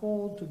not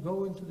called to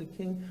go into the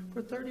king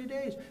for 30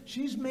 days.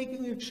 She's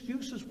making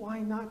excuses why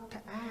not to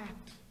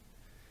act.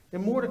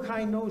 And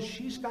Mordecai knows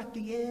she's got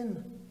the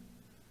in.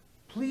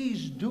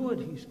 Please do it,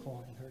 he's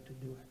calling her to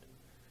do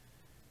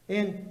it.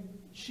 And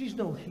she's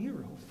no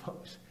hero,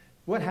 folks.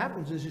 What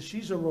happens is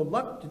she's a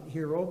reluctant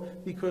hero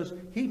because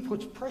he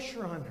puts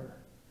pressure on her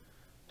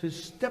to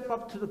step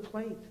up to the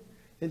plate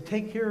and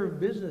take care of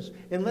business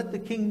and let the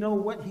king know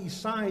what he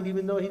signed,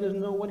 even though he doesn't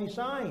know what he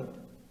signed.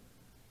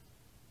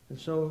 And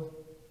so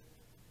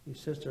he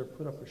says to her,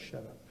 put up or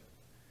shut up.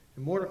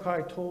 And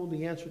Mordecai told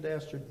the answer to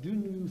Esther, do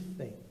you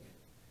think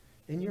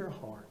in your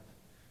heart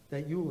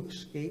that you will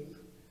escape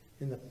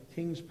in the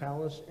king's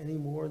palace any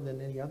more than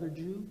any other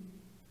Jew?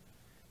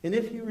 And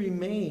if you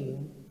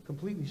remain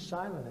completely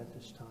silent at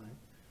this time,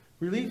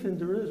 relief and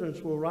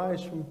deliverance will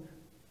rise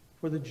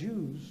for the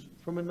Jews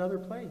from another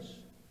place.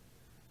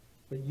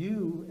 But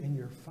you and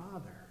your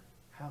father's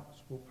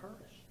house will perish.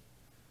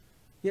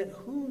 Yet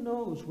who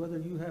knows whether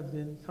you have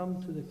been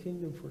come to the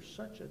kingdom for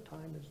such a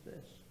time as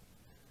this?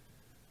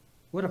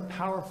 What a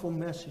powerful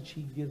message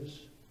he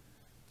gives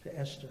to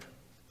Esther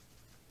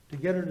to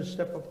get her to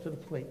step up to the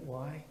plate.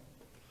 Why?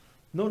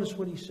 Notice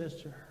what he says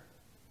to her.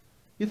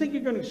 You think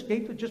you're going to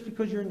escape it just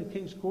because you're in the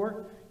king's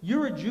court?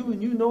 You're a Jew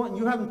and you know it, and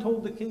you haven't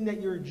told the king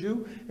that you're a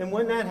Jew. And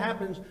when that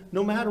happens,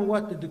 no matter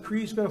what, the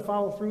decree is going to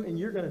follow through and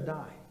you're going to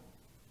die.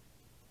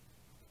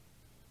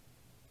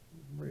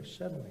 Very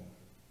settling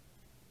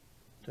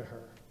to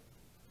her.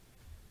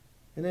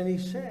 And then he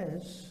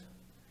says,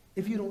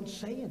 if you don't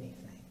say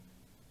anything,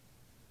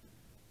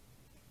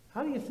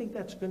 how do you think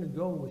that's going to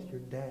go with your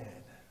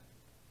dad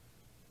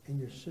and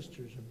your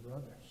sisters and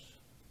brothers,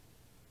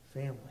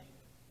 family?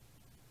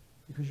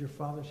 Because your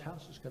father's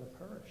house is going to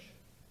perish.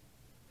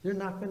 They're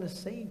not going to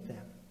save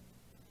them.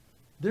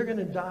 They're going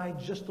to die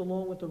just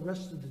along with the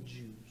rest of the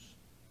Jews.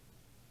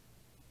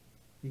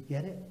 You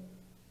get it?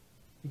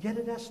 You get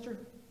it, Esther?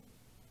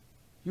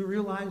 You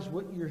realize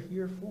what you're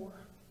here for?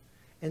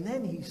 And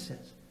then he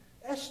says,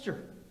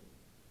 Esther,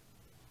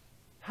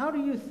 how do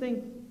you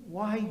think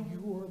why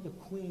you're the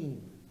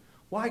queen?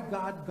 Why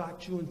God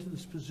got you into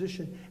this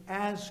position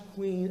as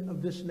queen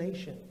of this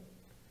nation?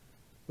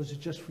 Was it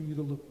just for you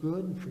to look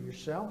good and for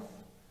yourself?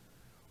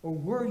 Or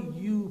were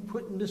you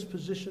put in this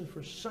position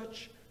for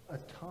such a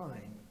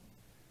time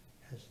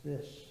as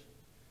this?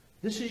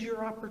 This is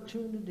your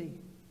opportunity.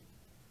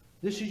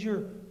 This is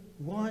your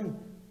one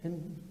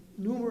and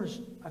numerous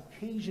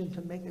occasion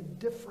to make a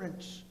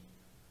difference.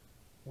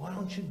 Why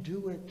don't you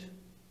do it?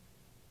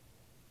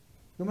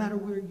 No matter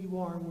where you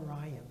are and where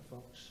I am,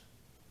 folks.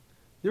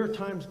 There are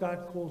times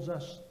God calls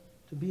us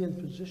to be in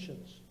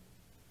positions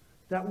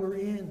that we're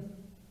in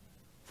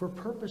for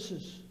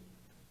purposes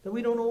that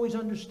we don't always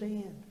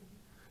understand.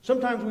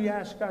 Sometimes we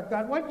ask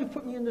God, why did you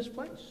put me in this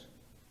place?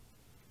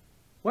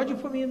 Why did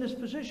you put me in this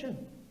position?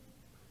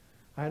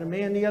 I had a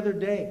man the other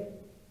day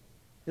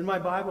in my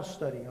Bible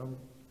study on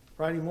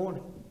Friday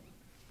morning.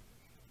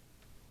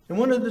 And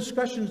one of the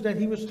discussions that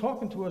he was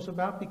talking to us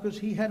about, because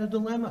he had a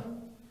dilemma.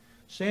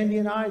 Sandy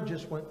and I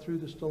just went through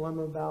this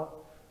dilemma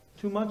about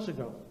 2 months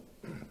ago.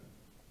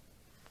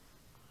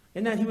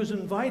 And that he was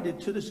invited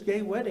to this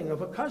gay wedding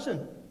of a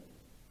cousin.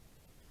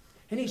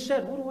 And he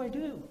said, what do I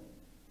do?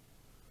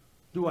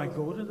 Do I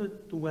go to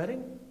the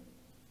wedding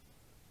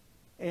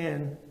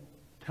and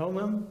tell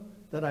them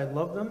that I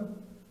love them,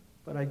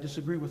 but I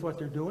disagree with what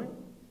they're doing?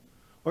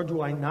 Or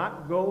do I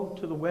not go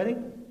to the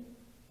wedding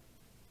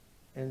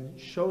and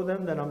show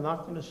them that I'm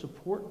not going to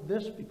support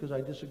this because I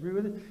disagree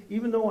with it,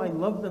 even though I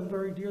love them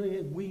very dearly?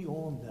 And we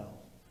all know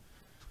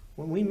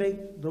when we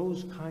make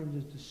those kinds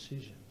of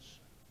decisions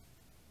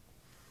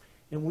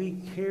and we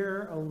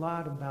care a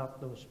lot about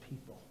those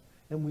people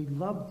and we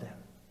love them,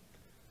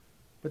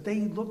 but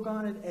they look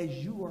on it as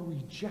you are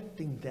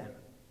rejecting them.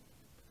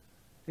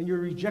 And you're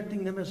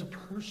rejecting them as a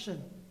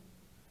person.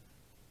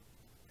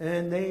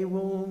 And they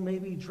will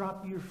maybe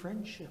drop your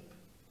friendship.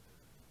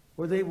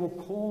 Or they will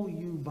call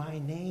you by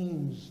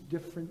names,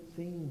 different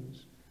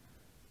things,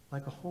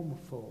 like a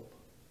homophobe.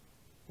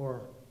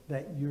 Or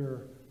that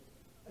you're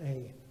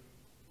a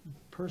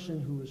person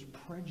who is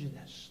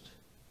prejudiced.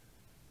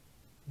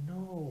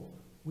 No.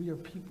 We are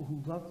people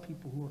who love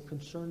people, who are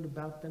concerned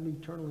about them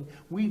eternally.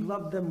 We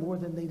love them more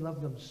than they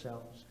love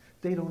themselves.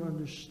 They don't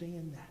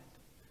understand that.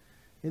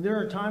 And there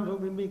are times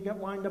when we may get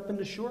wind up in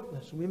the short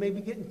list. We may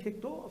be getting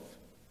kicked off.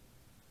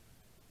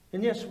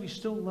 And yes, we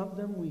still love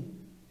them. We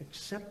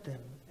accept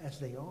them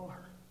as they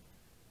are.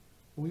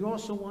 We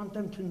also want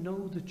them to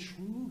know the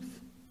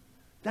truth.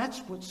 That's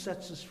what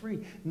sets us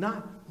free.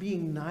 Not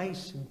being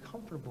nice and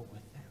comfortable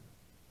with them.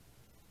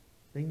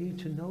 They need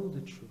to know the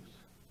truth.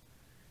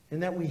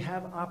 And that we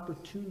have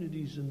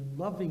opportunities and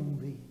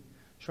lovingly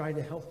try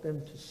to help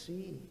them to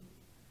see.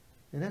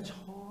 And that's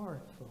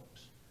hard,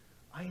 folks.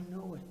 I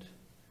know it.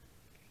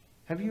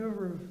 Have you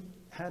ever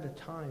had a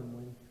time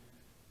when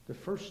the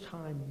first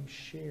time you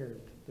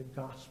shared the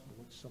gospel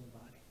with somebody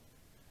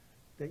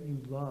that you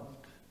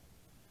loved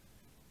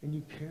and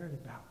you cared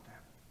about them?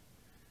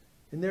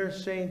 And they're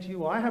saying to you,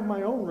 well, I have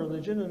my own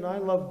religion and I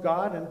love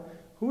God, and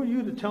who are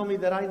you to tell me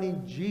that I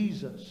need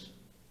Jesus?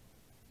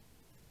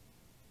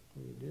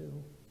 Well, you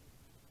do.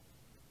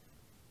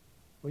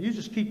 Well, you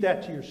just keep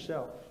that to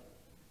yourself.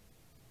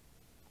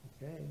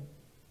 Okay.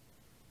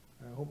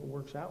 I hope it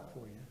works out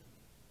for you.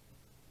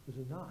 Does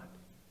it not?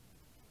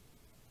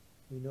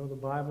 We know the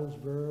Bible's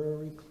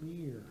very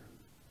clear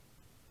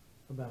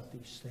about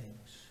these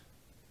things.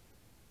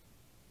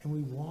 And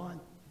we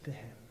want them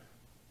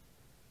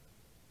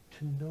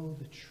to know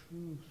the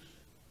truth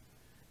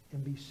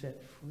and be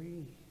set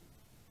free.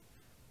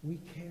 We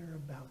care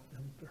about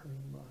them very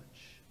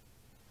much.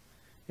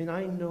 And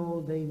I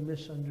know they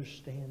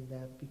misunderstand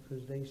that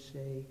because they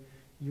say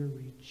you're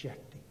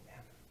rejecting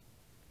them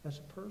as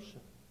a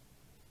person.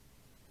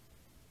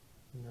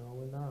 No,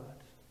 we're not.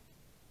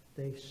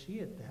 They see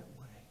it that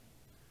way.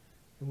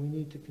 And we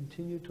need to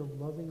continue to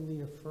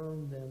lovingly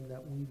affirm them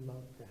that we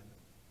love them.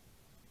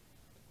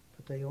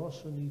 But they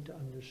also need to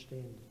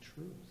understand the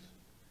truth.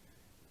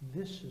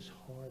 This is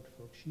hard,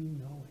 folks. You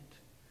know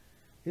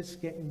it. It's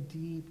getting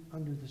deep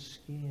under the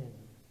skin.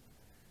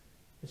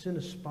 It's in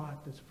a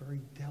spot that's very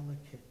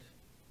delicate.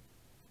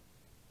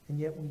 And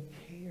yet we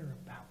care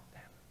about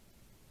them.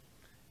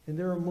 And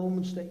there are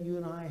moments that you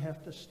and I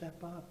have to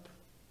step up.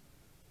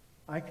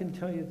 I can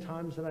tell you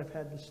times that I've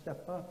had to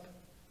step up.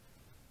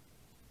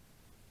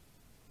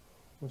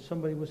 When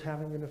somebody was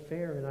having an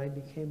affair and I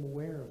became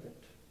aware of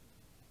it.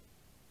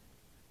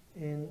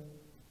 And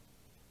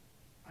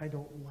I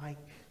don't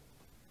like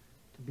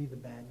to be the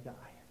bad guy.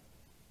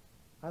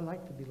 I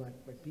like to be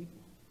liked by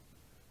people.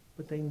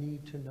 But they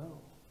need to know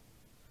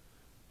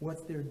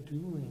what they're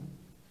doing,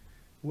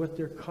 what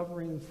they're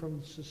covering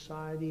from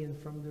society and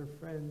from their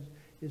friends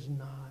is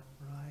not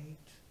right.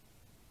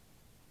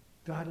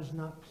 God is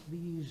not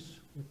pleased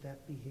with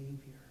that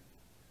behavior.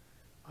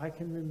 I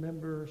can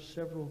remember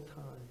several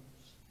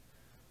times.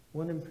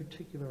 One in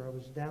particular, I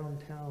was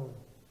downtown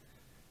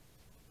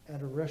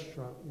at a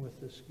restaurant with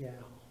this gal.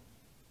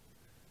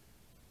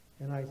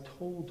 And I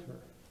told her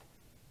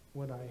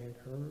what I had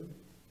heard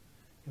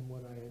and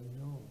what I had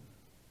known.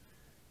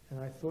 And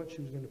I thought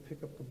she was going to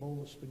pick up the bowl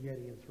of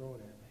spaghetti and throw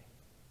it at me.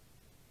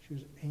 She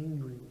was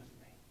angry with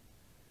me.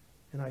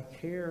 And I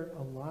cared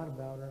a lot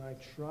about her, and I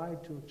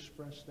tried to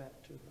express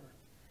that to her.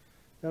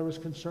 That I was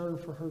concerned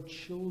for her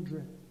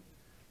children.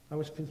 I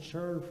was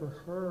concerned for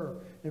her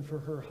and for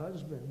her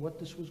husband, what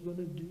this was going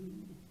to do.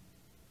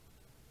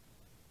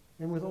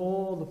 And with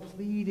all the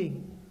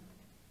pleading,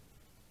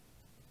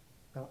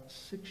 about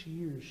 6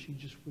 years, she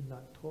just would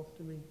not talk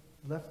to me,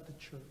 left the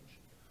church,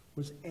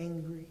 was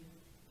angry.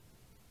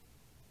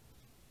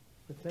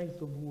 But thank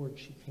the Lord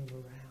she came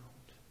around.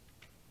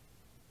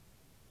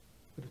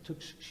 But it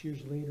took 6 years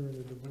later in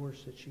the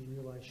divorce that she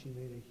realized she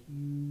made a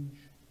huge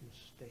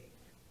mistake.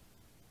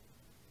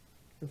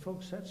 And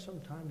folks, that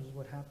sometimes is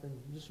what happened.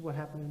 This is what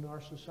happened in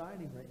our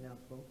society right now,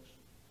 folks.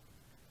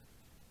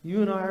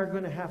 You and I are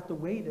going to have to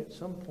wait at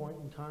some point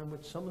in time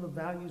with some of the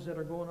values that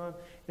are going on,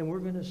 and we're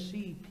going to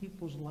see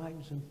people's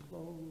lives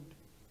implode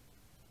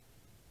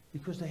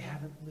because they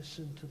haven't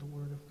listened to the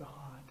Word of God.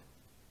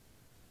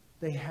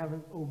 They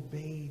haven't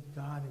obeyed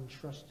God and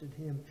trusted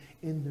Him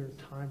in their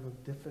time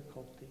of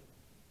difficulty.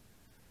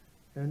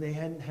 And they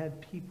hadn't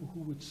had people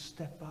who would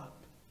step up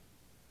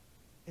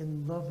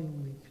and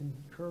lovingly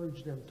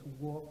encourage them to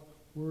walk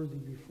worthy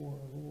before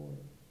our Lord.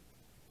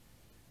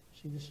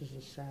 See, this is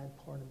a sad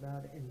part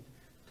about it, and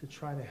to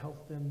try to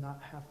help them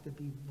not have to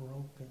be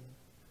broken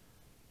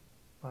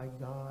by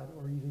God,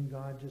 or even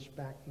God just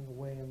backing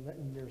away and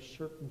letting their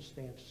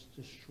circumstance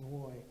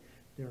destroy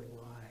their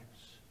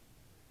lives.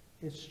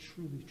 It's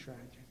truly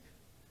tragic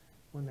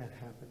when that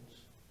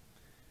happens.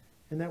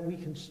 And that we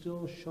can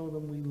still show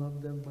them we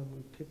love them when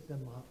we pick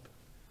them up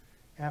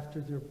after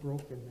their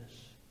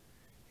brokenness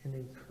and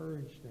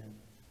encourage them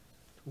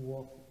to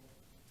walk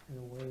in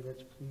a way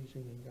that's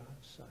pleasing in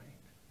God's sight.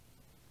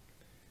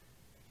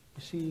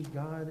 You see,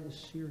 God is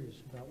serious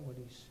about what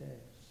He says.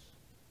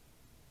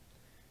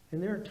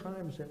 And there are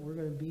times that we're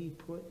going to be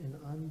put in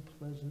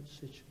unpleasant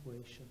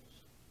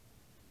situations.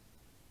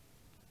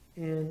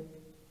 And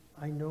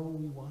I know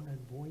we want to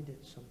avoid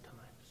it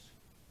sometimes.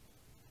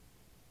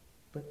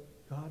 But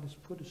God has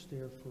put us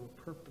there for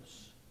a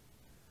purpose.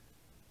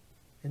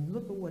 And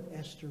look at what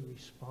Esther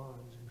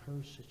responds in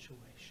her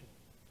situation.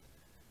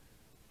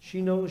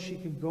 She knows she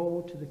can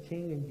go to the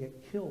king and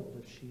get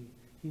killed if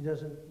he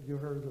doesn't give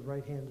her the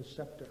right hand, the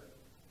scepter.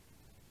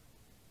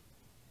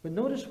 But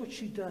notice what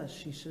she does.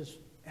 She says,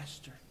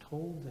 Esther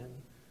told them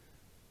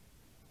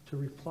to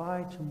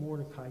reply to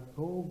Mordecai,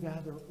 go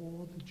gather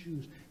all the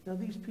Jews. Now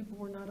these people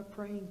were not a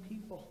praying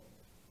people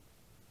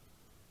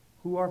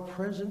who are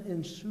present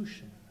in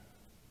Shushan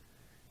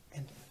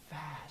and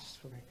fast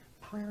for me.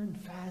 prayer and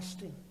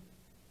fasting.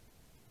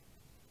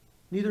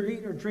 Neither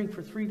eat nor drink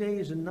for 3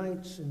 days and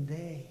nights and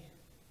day.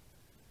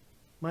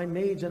 My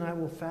maids and I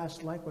will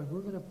fast likewise.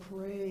 We're going to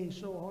pray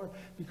so hard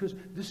because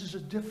this is a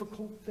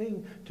difficult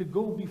thing to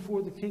go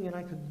before the king, and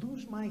I could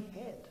lose my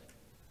head.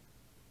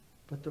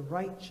 But the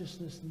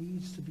righteousness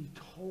needs to be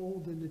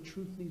told, and the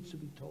truth needs to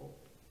be told.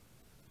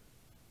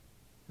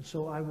 And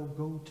so I will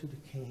go to the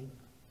king,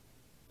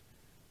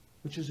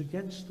 which is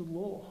against the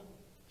law.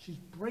 She's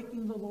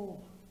breaking the law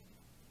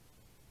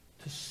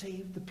to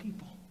save the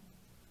people.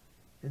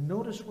 And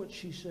notice what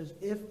she says,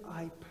 if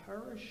I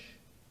perish,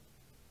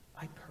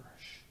 I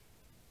perish.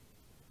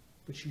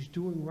 But she's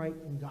doing right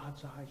in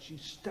God's eyes.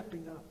 She's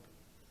stepping up.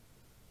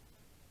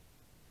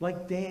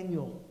 Like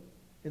Daniel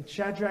and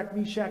Shadrach,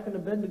 Meshach, and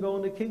Abednego,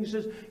 and the king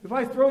says, if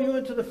I throw you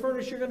into the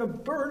furnace, you're going to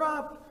burn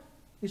up.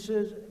 He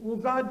says, will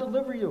God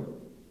deliver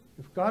you?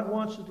 If God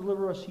wants to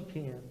deliver us, he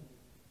can.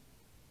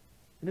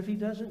 And if he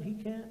doesn't, he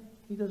can't.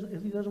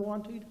 If he doesn't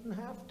want to, he doesn't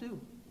have to.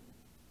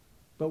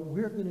 But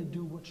we're going to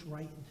do what's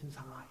right in his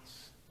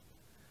eyes.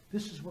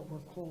 This is what we're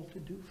called to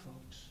do,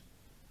 folks.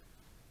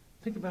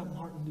 Think about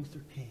Martin Luther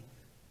King.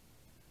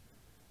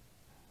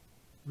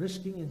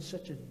 Risking in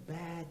such a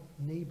bad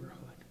neighborhood.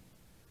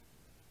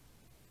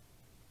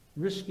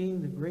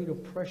 Risking the great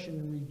oppression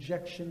and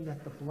rejection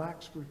that the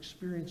blacks were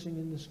experiencing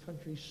in this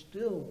country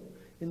still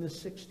in the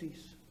 60s.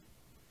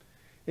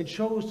 It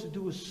chose to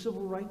do a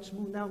civil rights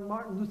move. Now,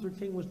 Martin Luther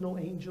King was no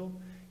angel.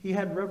 He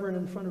had Reverend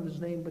in front of his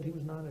name, but he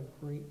was not a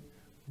great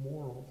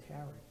moral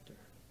character.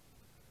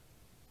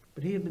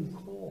 But he had been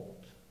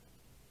called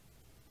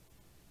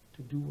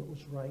to do what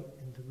was right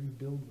and to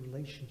rebuild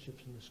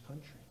relationships in this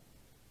country.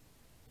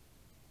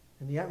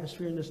 And the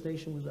atmosphere in this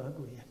nation was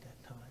ugly at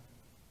that time.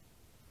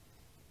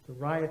 The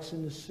riots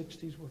in the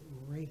 60s were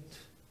great.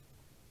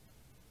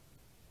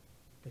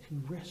 But he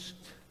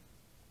risked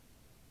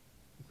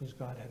because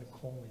God had a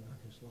calling on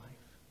his life.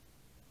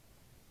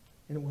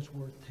 And it was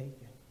worth taking.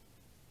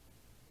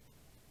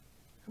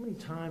 How many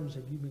times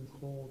have you been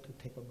called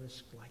to take a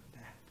risk like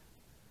that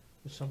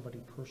with somebody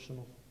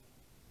personal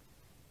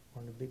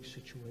or in a big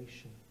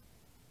situation?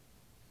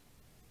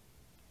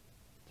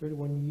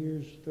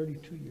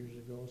 32 years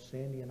ago,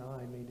 Sandy and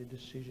I made a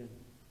decision.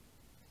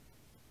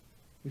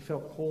 We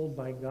felt called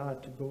by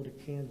God to go to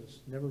Kansas.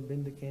 Never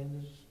been to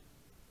Kansas.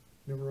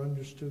 Never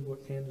understood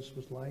what Kansas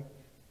was like.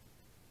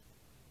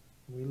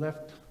 We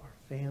left our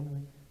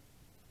family,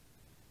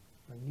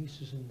 our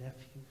nieces and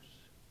nephews,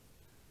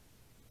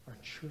 our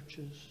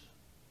churches,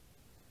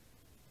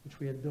 which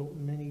we had built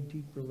many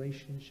deep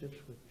relationships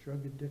with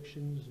drug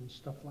addictions and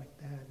stuff like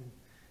that, and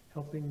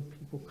helping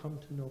people come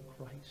to know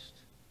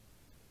Christ.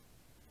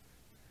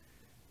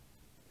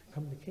 To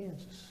come to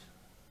Kansas.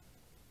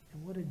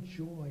 And what a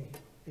joy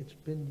it's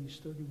been these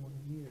 31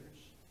 years.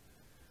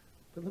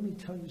 But let me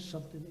tell you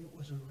something, it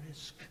was a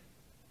risk.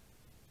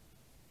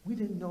 We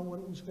didn't know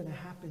what was going to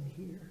happen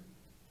here.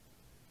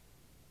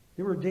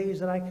 There were days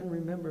that I can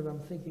remember and I'm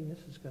thinking,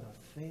 this is going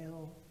to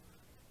fail.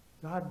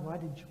 God, why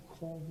did you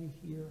call me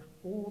here?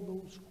 All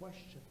those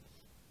questions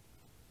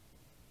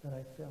that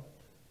I felt.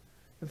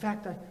 In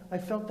fact, I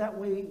felt that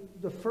way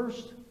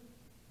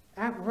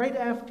right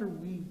after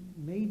we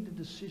made the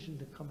decision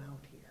to come out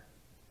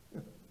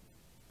here.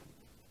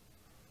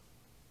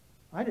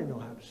 I didn't know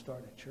how to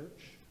start a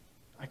church.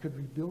 I could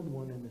rebuild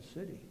one in the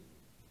city.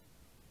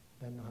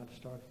 I didn't know how to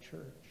start a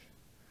church.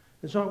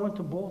 And so I went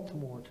to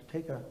Baltimore to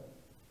take a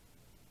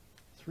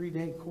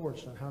 3-day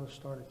course on how to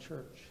start a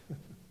church.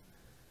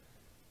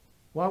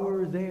 While we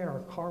were there, our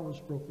car was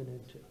broken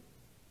into.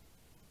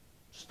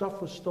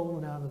 Stuff was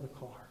stolen out of the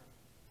car.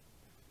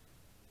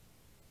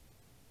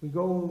 We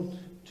go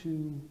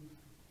to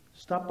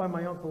stop by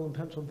my uncle in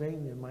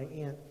Pennsylvania. My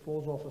aunt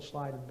falls off a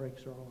slide and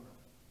breaks her arm.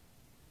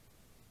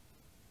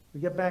 We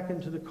get back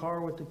into the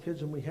car with the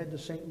kids and we head to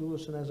St.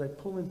 Louis. And as I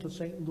pull into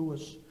St.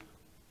 Louis,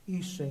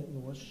 East St.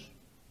 Louis,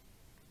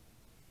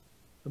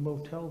 the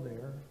motel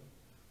there,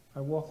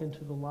 I walk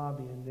into the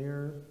lobby and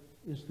there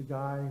is the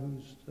guy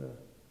who's to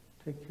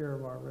take care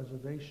of our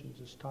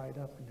reservations is tied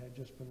up and had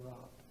just been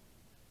robbed.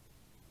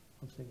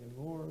 I'm thinking,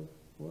 Lord,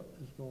 what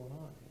is going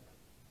on here?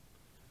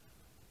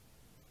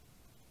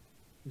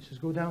 He says,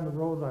 go down the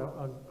road,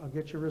 I'll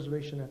get your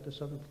reservation at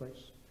this other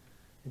place.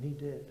 And he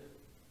did.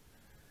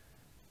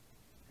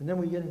 And then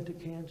we get into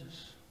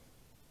Kansas.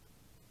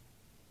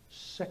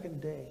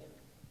 Second day.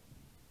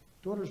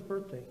 Daughter's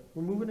birthday.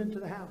 We're moving into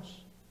the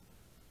house.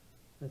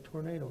 And a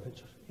tornado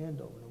hits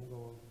Andover. And I'm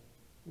going,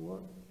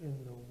 what in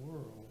the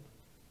world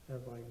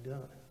have I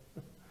done?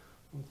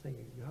 I'm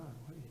thinking, God,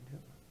 what are you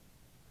doing?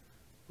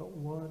 But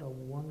what a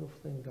wonderful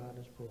thing God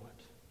has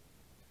brought.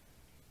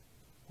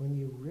 When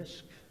you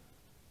risk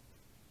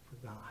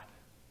for God,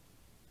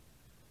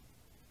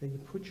 that you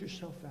put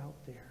yourself out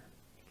there,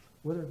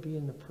 whether it be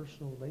in the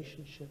personal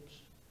relationships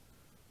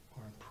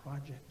or in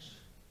projects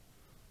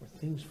or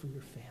things for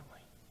your family,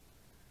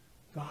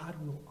 God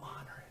will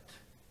honor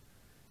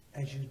it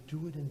as you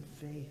do it in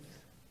faith,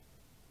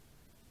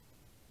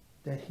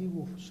 that he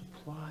will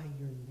supply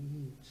your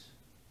needs.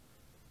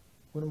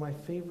 One of my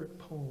favorite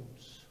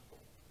poems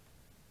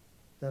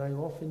that I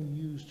often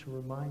use to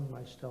remind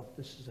myself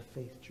this is a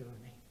faith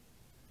journey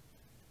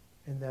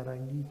and that I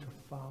need to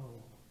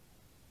follow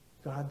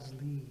God's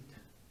lead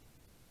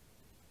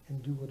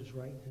and do what is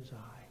right in his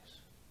eyes.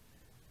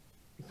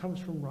 It comes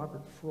from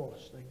Robert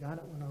Frost. I got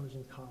it when I was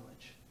in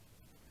college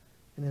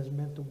and has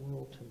meant the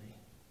world to me.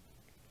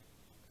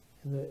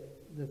 And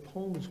the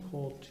poem is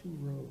called Two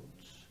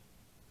Roads.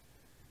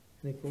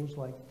 And it goes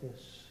like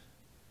this.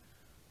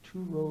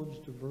 Two roads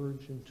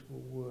diverge into a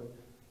wood,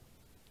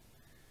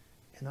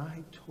 and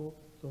I took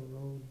the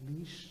road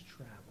least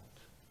traveled,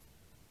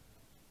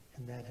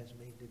 and that has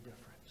made the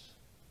difference.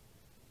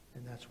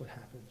 And that's what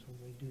happens when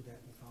we do that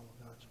and follow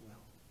God's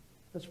will.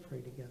 Let's pray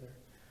together.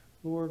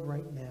 Lord,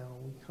 right now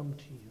we come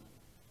to you.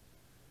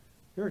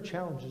 There are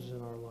challenges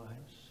in our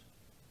lives.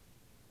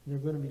 There are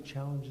going to be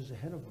challenges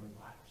ahead of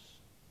our lives.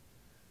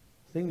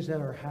 Things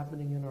that are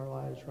happening in our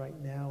lives right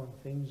now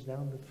and things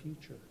down the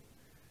future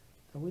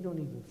that we don't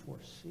even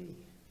foresee.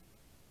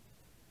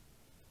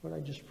 Lord, I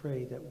just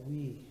pray that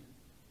we,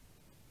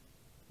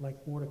 like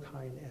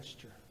Mordecai and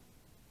Esther,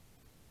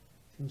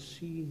 can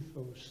see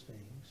those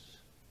things.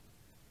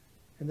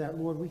 And that,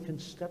 Lord, we can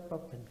step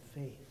up in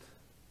faith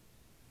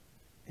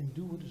and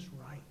do what is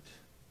right.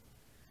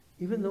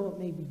 Even though it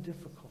may be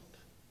difficult,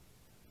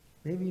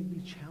 maybe it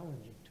be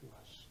challenging to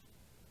us,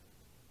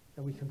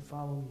 that we can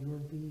follow your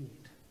lead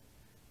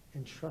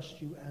and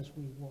trust you as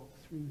we walk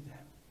through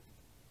them,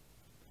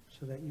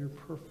 so that your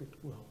perfect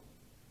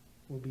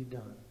will be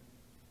done,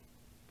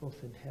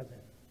 both in heaven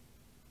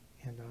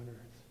and on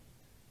earth.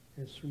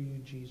 And through you,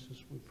 Jesus,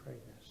 we pray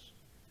this.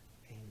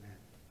 Amen.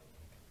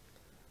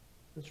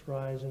 Let's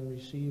rise and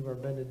receive our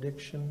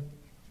benediction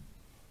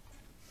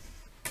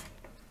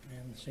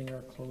and sing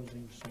our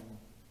closing song.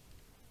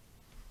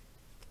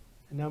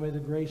 And now may the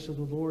grace of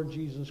the Lord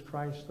Jesus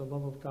Christ, the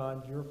love of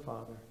God, your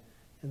Father,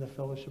 and the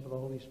fellowship of the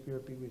Holy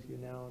Spirit be with you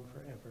now and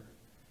forever.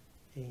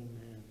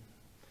 Amen.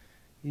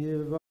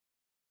 Give